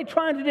doing. What are they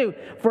trying to do?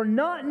 For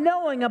not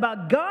knowing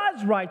about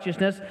God's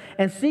righteousness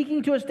and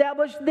seeking to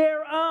establish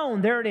their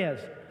own. There it is.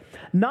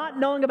 Not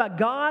knowing about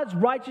God's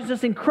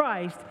righteousness in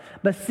Christ,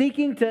 but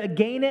seeking to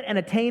gain it and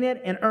attain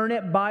it and earn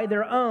it by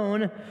their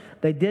own,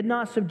 they did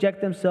not subject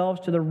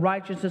themselves to the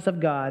righteousness of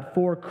God.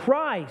 For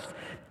Christ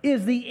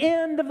is the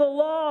end of the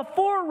law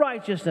for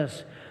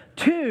righteousness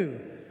to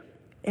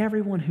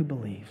everyone who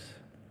believes.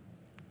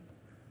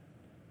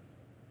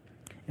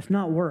 It's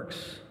not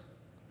works.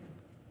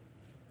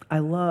 I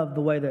love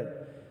the way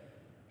that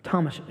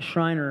Thomas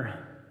Schreiner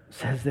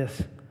says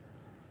this.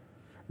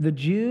 The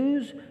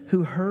Jews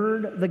who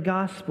heard the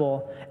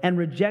gospel and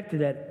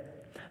rejected it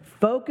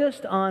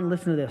focused on,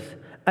 listen to this,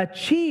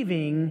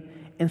 achieving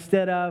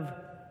instead of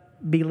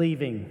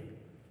believing.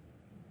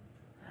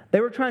 They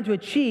were trying to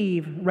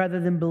achieve rather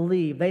than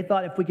believe. They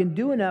thought if we can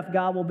do enough,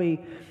 God will be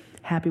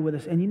happy with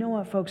us. And you know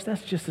what, folks?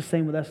 That's just the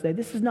same with us today.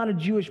 This is not a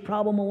Jewish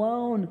problem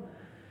alone.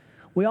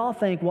 We all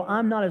think, well,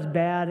 I'm not as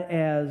bad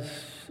as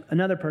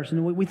another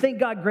person. We think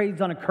God grades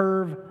on a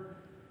curve.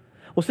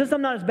 Well, since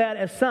I'm not as bad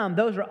as some,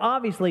 those are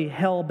obviously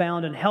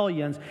hell-bound and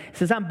hellions.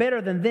 Since I'm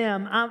better than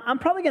them, I'm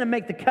probably going to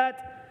make the cut.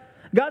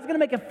 God's going to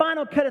make a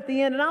final cut at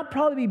the end, and I'll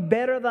probably be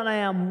better than I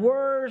am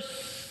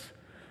worse.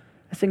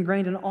 That's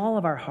ingrained in all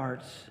of our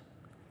hearts.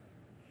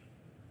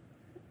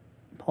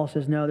 Paul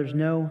says, no,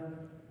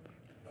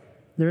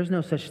 there is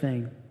no such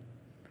thing.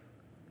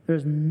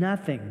 There's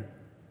nothing,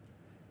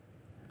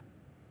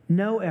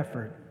 no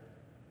effort,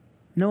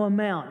 no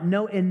amount,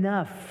 no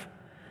enough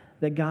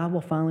that God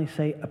will finally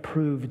say,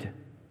 approved.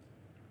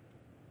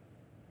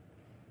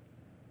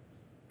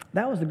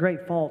 That was the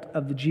great fault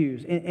of the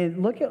Jews.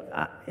 And look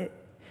at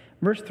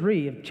verse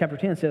 3 of chapter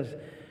 10 says,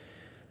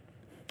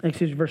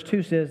 verse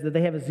 2 says that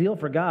they have a zeal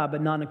for God,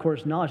 but not in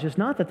accordance with knowledge. It's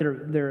not that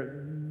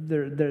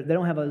they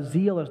don't have a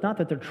zeal. It's not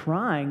that they're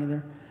trying.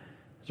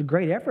 There's a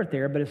great effort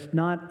there, but it's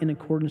not in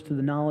accordance to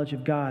the knowledge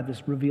of God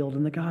that's revealed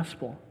in the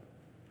gospel.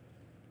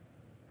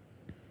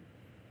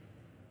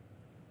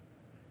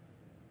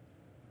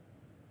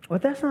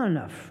 But that's not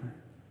enough.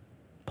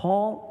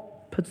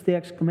 Paul puts the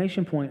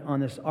exclamation point on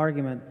this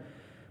argument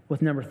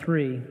with number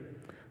 3,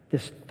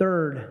 this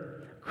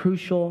third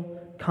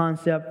crucial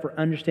concept for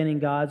understanding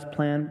God's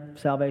plan of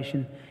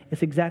salvation.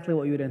 It's exactly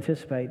what you would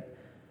anticipate,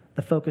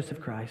 the focus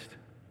of Christ.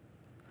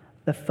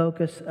 The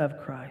focus of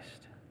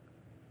Christ.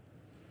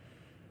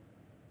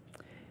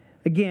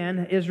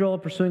 Again, Israel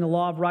pursuing a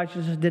law of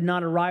righteousness did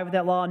not arrive at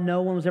that law.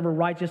 No one was ever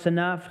righteous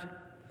enough.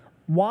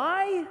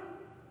 Why?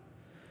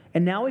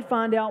 And now we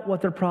find out what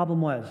their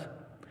problem was.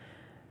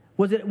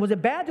 Was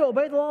it bad to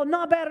obey the law?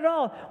 Not bad at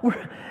all.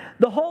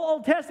 The whole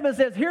Old Testament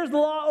says, here's the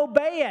law,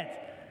 obey it.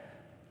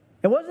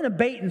 It wasn't a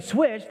bait and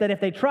switch that if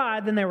they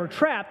tried, then they were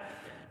trapped.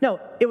 No,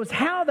 it was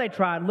how they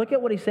tried. Look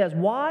at what he says.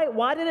 Why?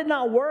 Why did it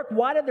not work?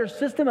 Why did their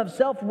system of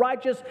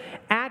self-righteous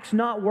acts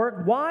not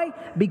work? Why?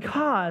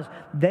 Because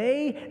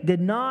they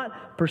did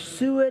not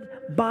pursue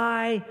it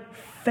by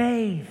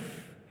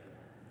faith.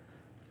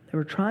 They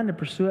were trying to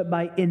pursue it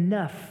by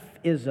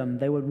enoughism.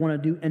 They would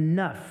want to do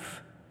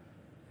enough.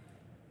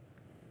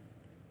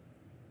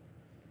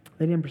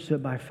 They didn't pursue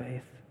it by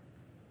faith.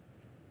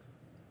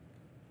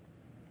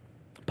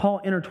 Paul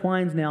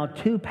intertwines now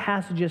 2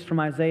 passages from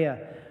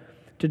Isaiah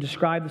to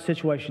describe the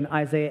situation.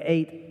 Isaiah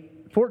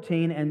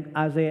 8:14 and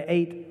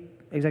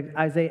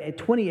Isaiah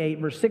 28,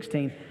 verse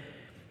 16.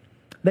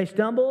 They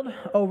stumbled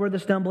over the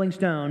stumbling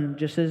stone,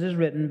 just as is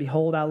written,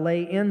 behold, I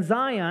lay in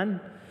Zion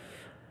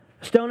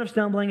a stone of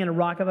stumbling and a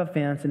rock of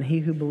offense, and he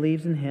who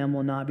believes in him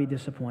will not be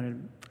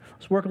disappointed.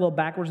 Let's work a little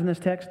backwards in this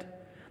text.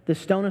 This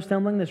stone of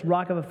stumbling, this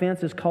rock of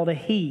offense is called a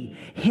he,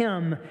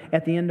 him,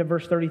 at the end of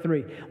verse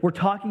 33. We're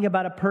talking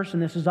about a person.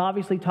 This is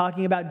obviously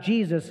talking about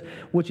Jesus,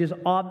 who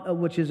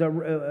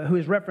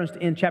is referenced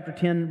in chapter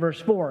 10, verse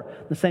 4,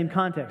 the same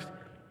context.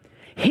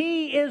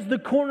 He is the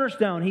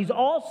cornerstone. He's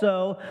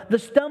also the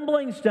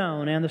stumbling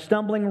stone and the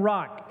stumbling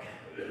rock.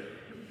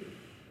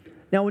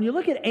 Now, when you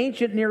look at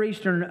ancient Near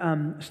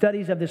Eastern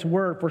studies of this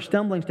word for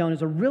stumbling stone,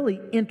 it's a really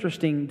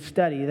interesting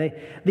study.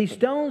 These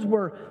stones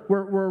were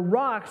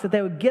rocks that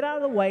they would get out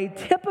of the way,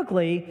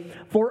 typically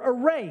for a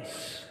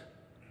race.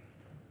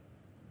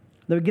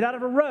 They would get out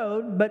of a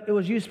road, but it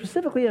was used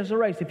specifically as a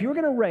race. If you were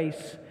going to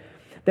race,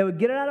 they would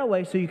get it out of the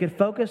way so you could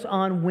focus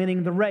on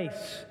winning the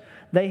race.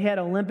 They had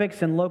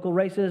Olympics and local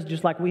races,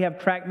 just like we have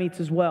track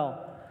meets as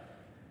well.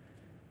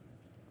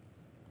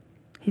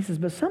 He says,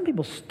 but some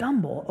people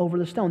stumble over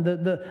the stone.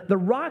 The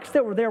rocks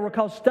that were there were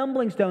called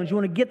stumbling stones. You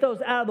want to get those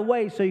out of the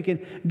way so you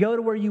can go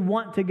to where you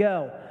want to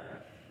go.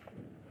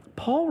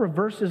 Paul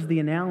reverses the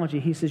analogy.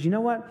 He says, you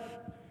know what?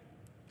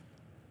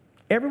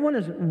 Everyone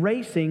is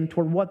racing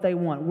toward what they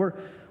want. We're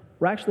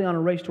actually on a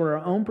race toward our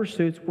own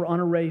pursuits. We're on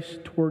a race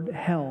toward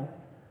hell.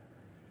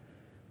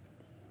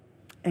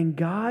 And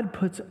God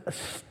puts a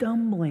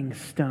stumbling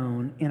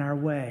stone in our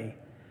way.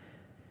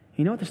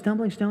 You know what the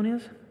stumbling stone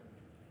is?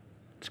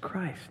 It's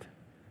Christ.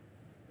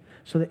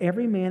 So that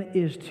every man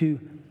is to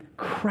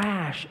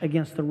crash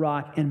against the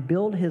rock and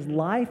build his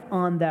life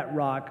on that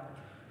rock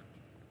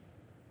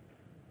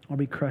or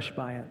be crushed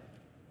by it.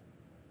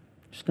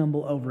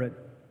 Stumble over it.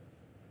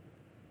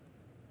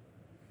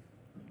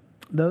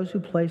 Those who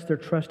place their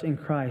trust in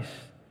Christ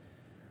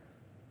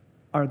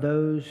are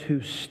those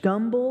who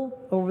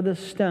stumble over the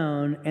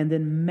stone and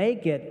then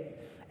make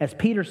it, as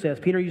Peter says.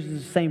 Peter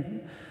uses the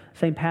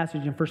same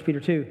passage in 1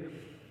 Peter 2.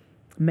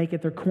 Make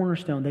it their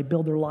cornerstone. They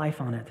build their life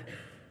on it.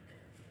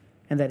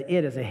 And that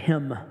it is a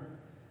him.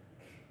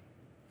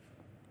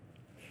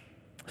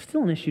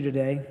 Still an issue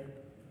today.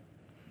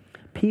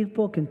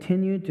 People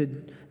continue to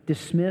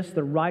dismiss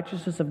the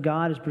righteousness of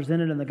God as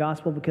presented in the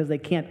gospel because they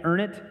can't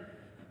earn it.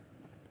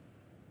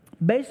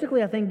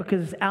 Basically, I think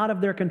because it's out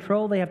of their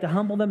control, they have to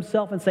humble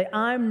themselves and say,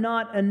 I'm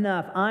not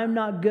enough. I'm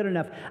not good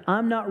enough.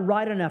 I'm not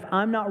right enough.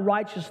 I'm not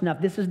righteous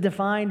enough. This is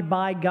defined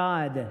by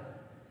God.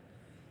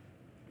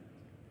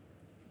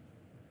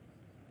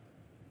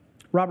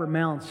 Robert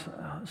Mounce,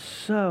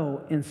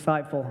 so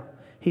insightful.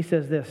 He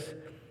says this,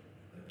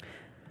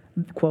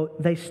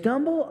 quote, they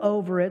stumble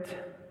over it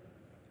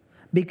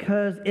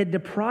because it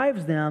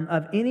deprives them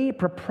of any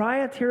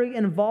proprietary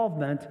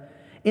involvement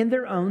in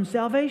their own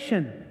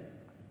salvation.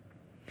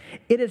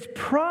 It is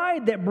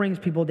pride that brings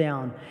people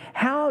down.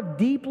 How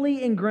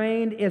deeply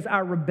ingrained is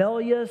our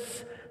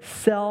rebellious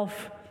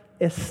self-esteem?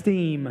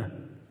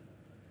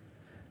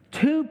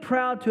 Too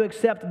proud to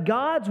accept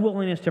God's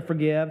willingness to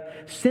forgive,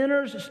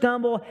 sinners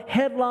stumble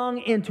headlong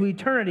into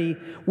eternity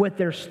with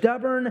their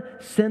stubborn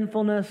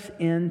sinfulness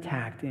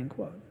intact, end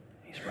quote.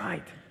 He's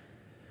right.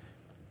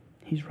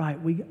 He's right.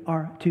 We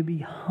are to be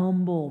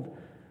humbled.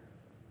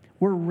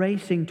 We're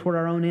racing toward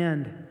our own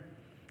end,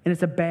 and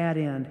it's a bad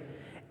end.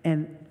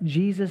 And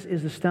Jesus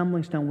is the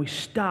stumbling stone. We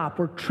stop.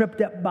 We're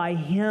tripped up by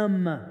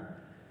Him.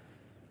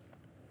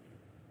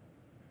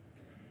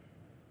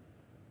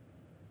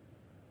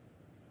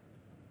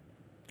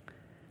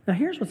 Now,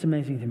 here's what's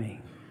amazing to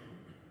me.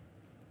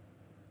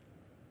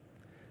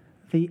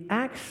 The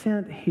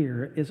accent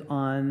here is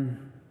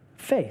on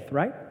faith,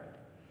 right?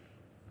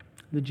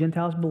 The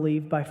Gentiles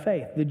believed by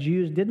faith. The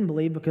Jews didn't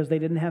believe because they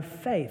didn't have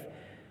faith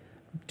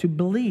to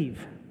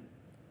believe.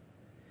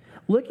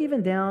 Look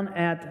even down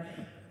at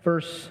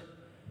verse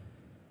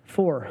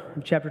 4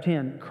 of chapter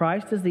 10.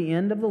 Christ is the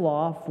end of the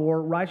law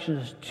for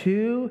righteousness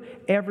to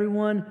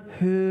everyone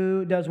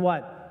who does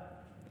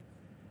what?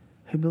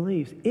 Who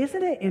believes.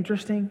 Isn't it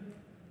interesting?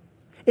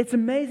 It's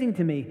amazing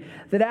to me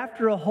that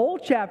after a whole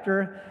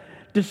chapter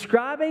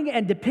describing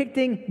and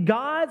depicting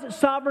God's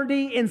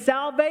sovereignty in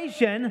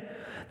salvation,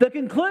 the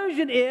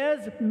conclusion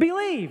is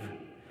believe.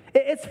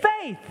 It's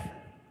faith.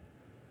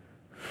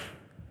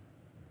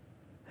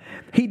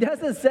 He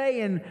doesn't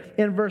say in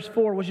verse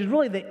 4, which is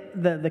really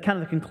the kind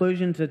of the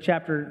conclusion to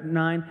chapter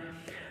 9,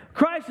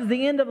 Christ is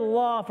the end of the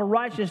law for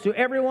righteousness to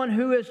everyone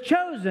who is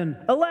chosen,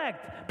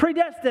 elect,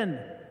 predestined.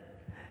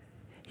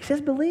 He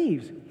says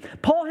believes.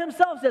 Paul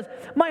himself says,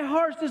 my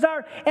heart's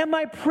desire and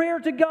my prayer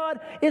to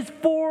God is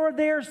for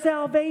their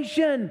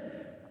salvation.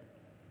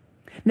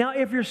 Now,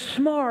 if you're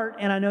smart,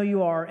 and I know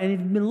you are, and if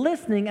you've been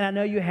listening, and I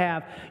know you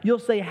have, you'll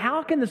say,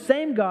 how can the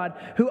same God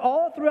who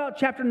all throughout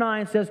chapter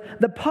 9 says,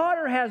 the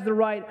potter has the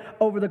right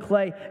over the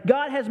clay,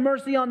 God has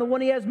mercy on the one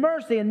He has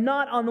mercy and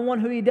not on the one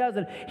who He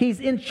doesn't. He's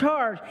in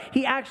charge.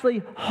 He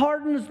actually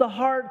hardens the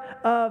heart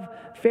of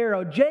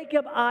Pharaoh.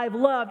 Jacob I've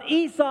loved,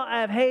 Esau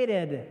I've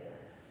hated.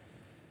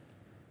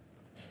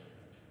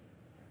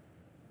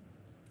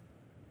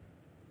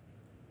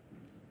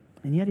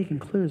 And yet he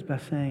concludes by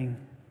saying,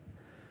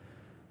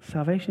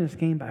 salvation is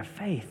gained by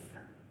faith.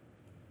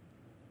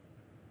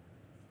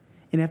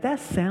 And if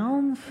that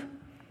sounds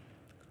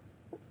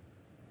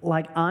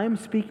like I'm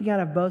speaking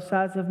out of both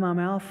sides of my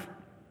mouth,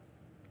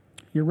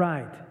 you're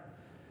right.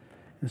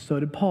 And so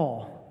did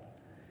Paul.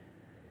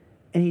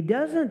 And he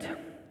doesn't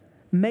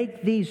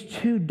make these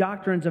two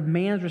doctrines of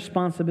man's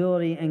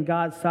responsibility and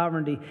God's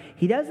sovereignty,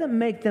 he doesn't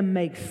make them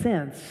make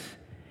sense.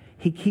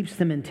 He keeps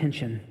them in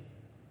tension.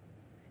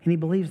 And he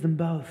believes them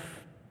both.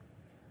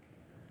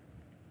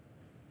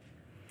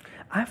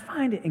 I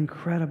find it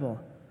incredible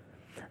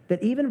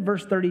that even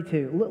verse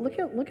 32,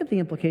 look at the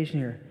implication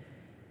here.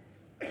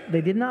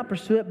 They did not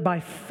pursue it by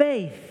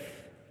faith.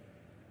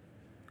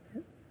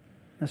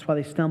 That's why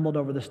they stumbled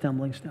over the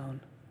stumbling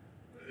stone.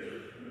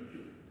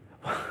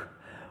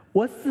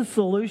 What's the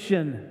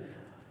solution?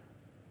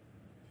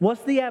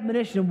 What's the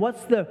admonition?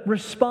 What's the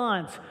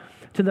response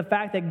to the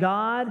fact that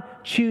God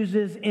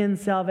chooses in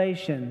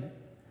salvation?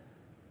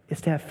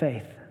 It's to have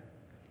faith.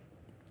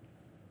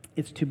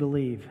 It's to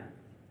believe.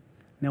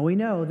 Now we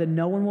know that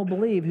no one will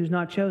believe who's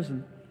not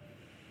chosen.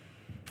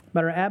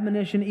 But our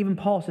admonition, even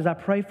Paul says, I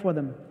pray for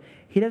them.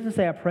 He doesn't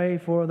say, I pray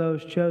for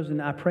those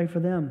chosen. I pray for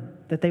them,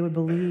 that they would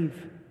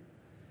believe.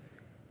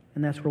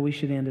 And that's where we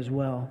should end as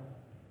well.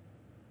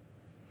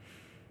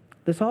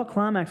 This all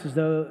climaxes,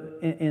 though,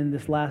 in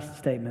this last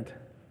statement.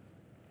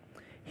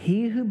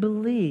 He who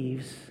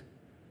believes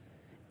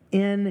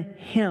in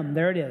him,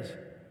 there it is.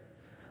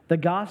 The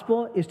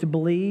gospel is to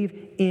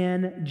believe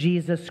in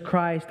Jesus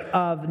Christ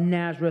of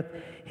Nazareth,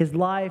 his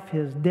life,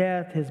 his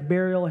death, his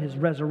burial, his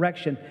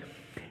resurrection.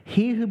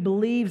 He who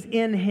believes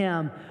in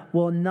him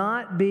will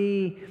not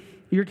be,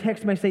 your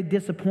text may say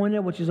disappointed,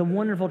 which is a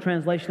wonderful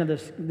translation of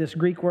this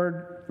Greek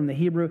word from the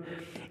Hebrew.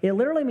 It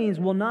literally means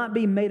will not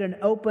be made an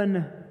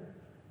open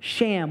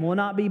sham, will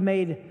not be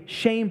made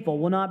shameful,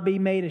 will not be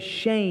made a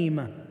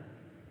shame,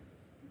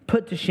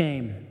 put to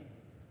shame.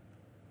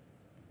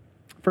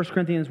 1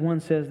 Corinthians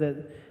 1 says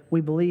that we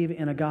believe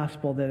in a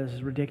gospel that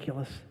is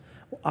ridiculous.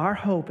 Our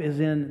hope is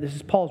in, this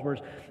is Paul's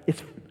words,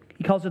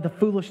 he calls it the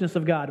foolishness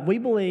of God. We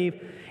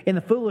believe in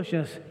the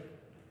foolishness,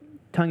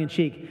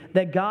 tongue-in-cheek,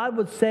 that God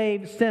would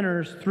save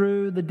sinners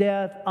through the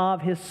death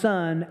of his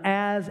Son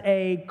as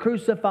a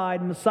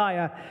crucified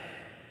Messiah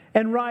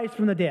and rise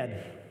from the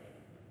dead.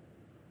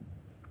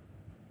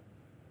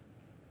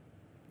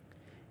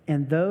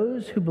 And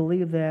those who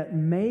believe that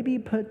may be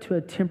put to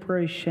a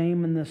temporary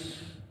shame in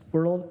this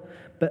world,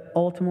 but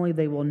ultimately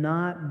they will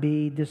not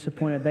be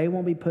disappointed. They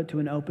won't be put to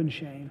an open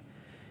shame.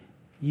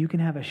 You can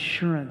have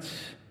assurance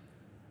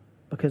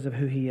because of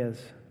who he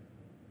is.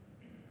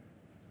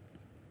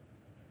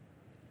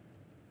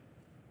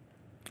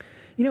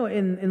 You know,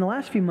 in the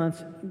last few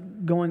months,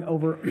 going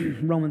over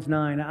Romans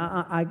 9,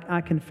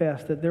 I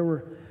confess that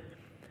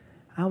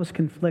I was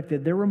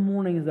conflicted. There were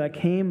mornings that I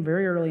came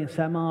very early and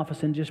sat in my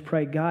office and just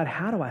prayed, God,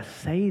 how do I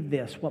say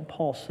this, what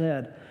Paul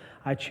said?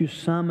 I choose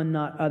some and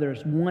not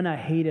others. One I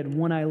hated,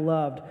 one I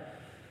loved.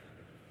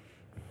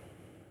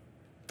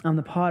 I'm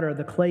the potter.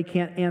 The clay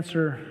can't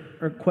answer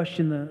or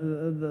question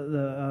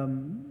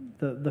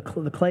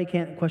the clay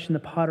can't question the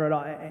potter at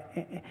all.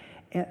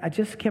 And I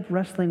just kept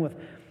wrestling with,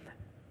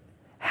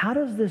 how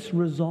does this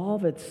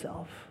resolve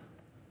itself?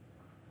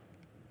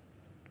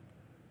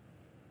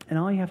 And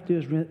all you have to do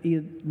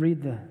is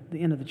read the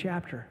end of the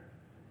chapter.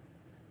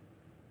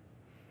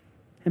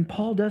 And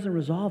Paul doesn't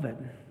resolve it.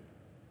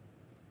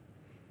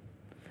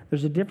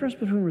 There's a difference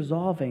between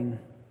resolving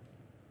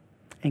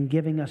and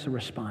giving us a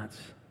response.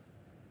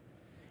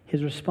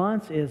 His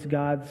response is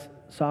God's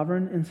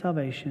sovereign in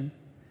salvation,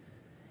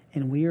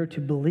 and we are to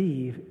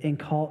believe and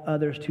call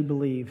others to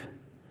believe.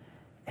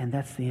 And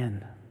that's the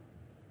end.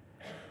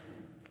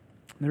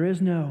 There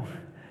is no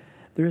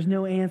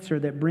answer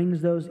that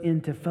brings those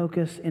into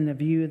focus in the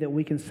view that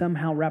we can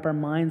somehow wrap our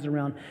minds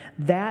around.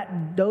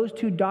 Those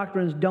two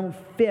doctrines don't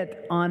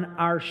fit on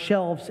our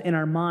shelves in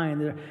our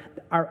mind.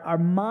 Our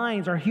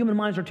minds, our human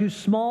minds, are too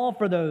small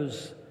for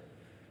those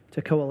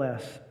to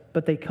coalesce,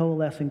 but they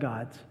coalesce in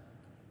God's.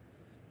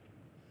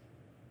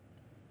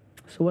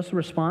 So what's the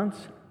response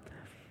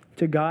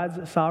to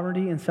God's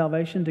sovereignty and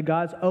salvation, to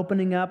God's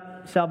opening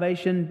up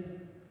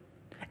salvation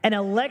and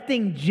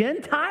electing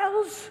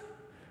Gentiles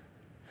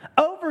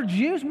over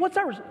Jews? What's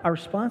our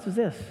response is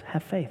this: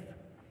 have faith.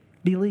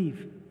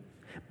 Believe.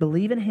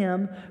 Believe in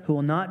him who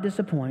will not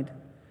disappoint,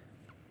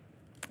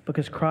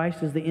 because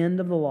Christ is the end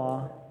of the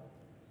law,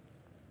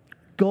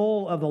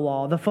 goal of the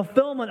law, the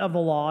fulfillment of the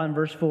law in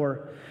verse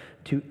 4,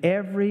 to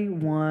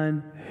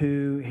everyone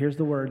who, here's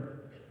the word,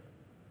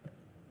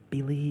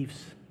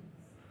 believes.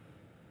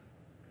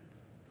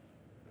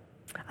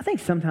 I think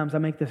sometimes I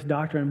make this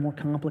doctrine more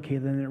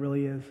complicated than it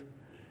really is.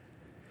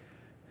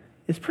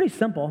 It's pretty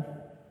simple.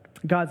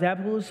 God's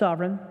absolutely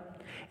sovereign,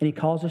 and he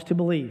calls us to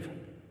believe.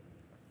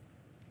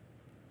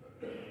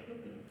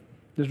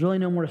 There's really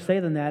no more to say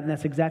than that, and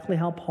that's exactly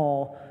how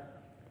Paul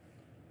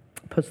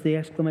puts the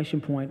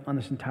exclamation point on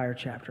this entire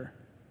chapter.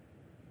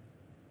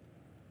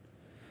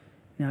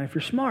 Now, if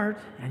you're smart,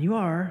 and you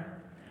are,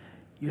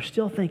 you're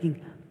still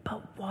thinking,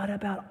 but what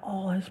about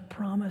all his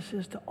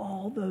promises to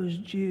all those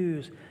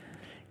Jews?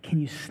 Can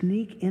you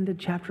sneak into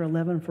chapter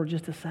 11 for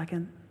just a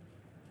second?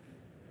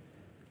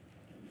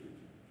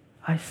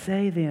 I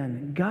say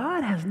then,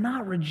 God has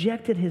not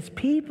rejected his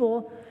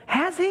people,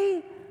 has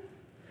he?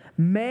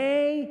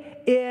 May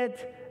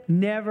it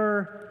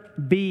never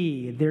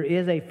be. There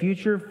is a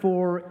future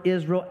for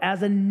Israel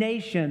as a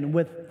nation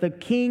with the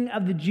King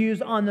of the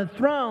Jews on the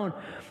throne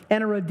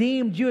and a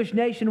redeemed Jewish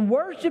nation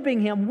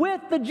worshiping him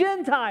with the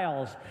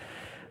Gentiles.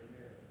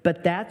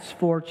 But that's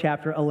for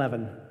chapter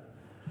 11.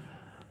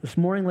 This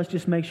morning, let's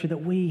just make sure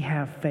that we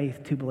have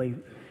faith to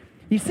believe.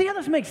 You see how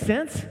this makes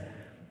sense?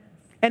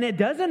 And it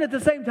doesn't at the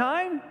same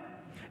time?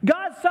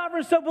 God's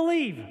sovereign, so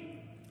believe.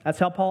 That's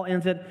how Paul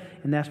ends it,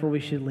 and that's where we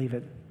should leave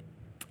it.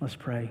 Let's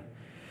pray.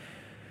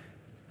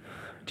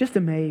 Just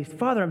amazed.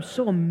 Father, I'm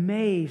so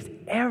amazed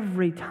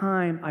every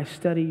time I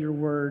study your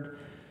word.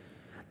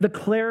 The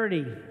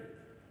clarity,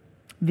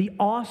 the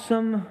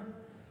awesome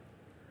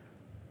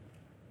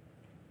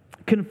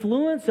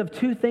confluence of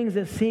two things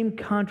that seem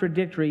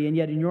contradictory, and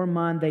yet in your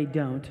mind they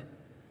don't.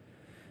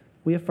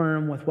 We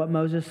affirm with what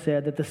Moses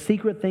said that the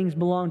secret things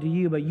belong to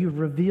you, but you've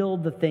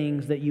revealed the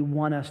things that you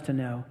want us to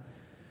know.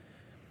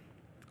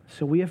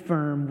 So we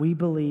affirm, we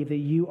believe that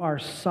you are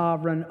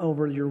sovereign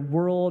over your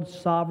world,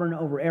 sovereign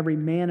over every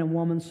man and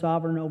woman,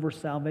 sovereign over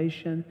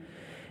salvation,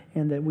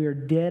 and that we are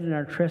dead in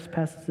our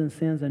trespasses and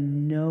sins,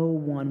 and no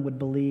one would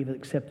believe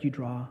except you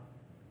draw.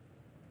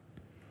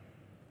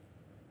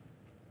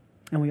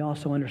 And we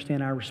also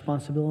understand our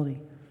responsibility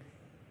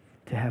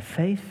to have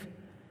faith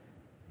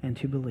and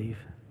to believe.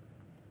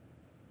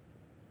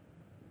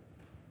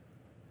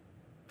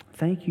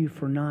 Thank you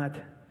for not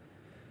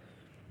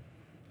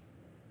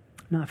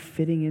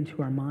fitting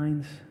into our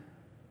minds.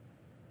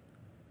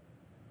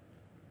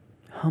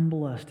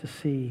 Humble us to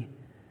see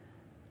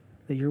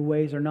that your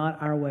ways are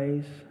not our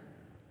ways,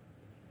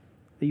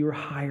 that you are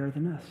higher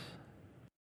than us.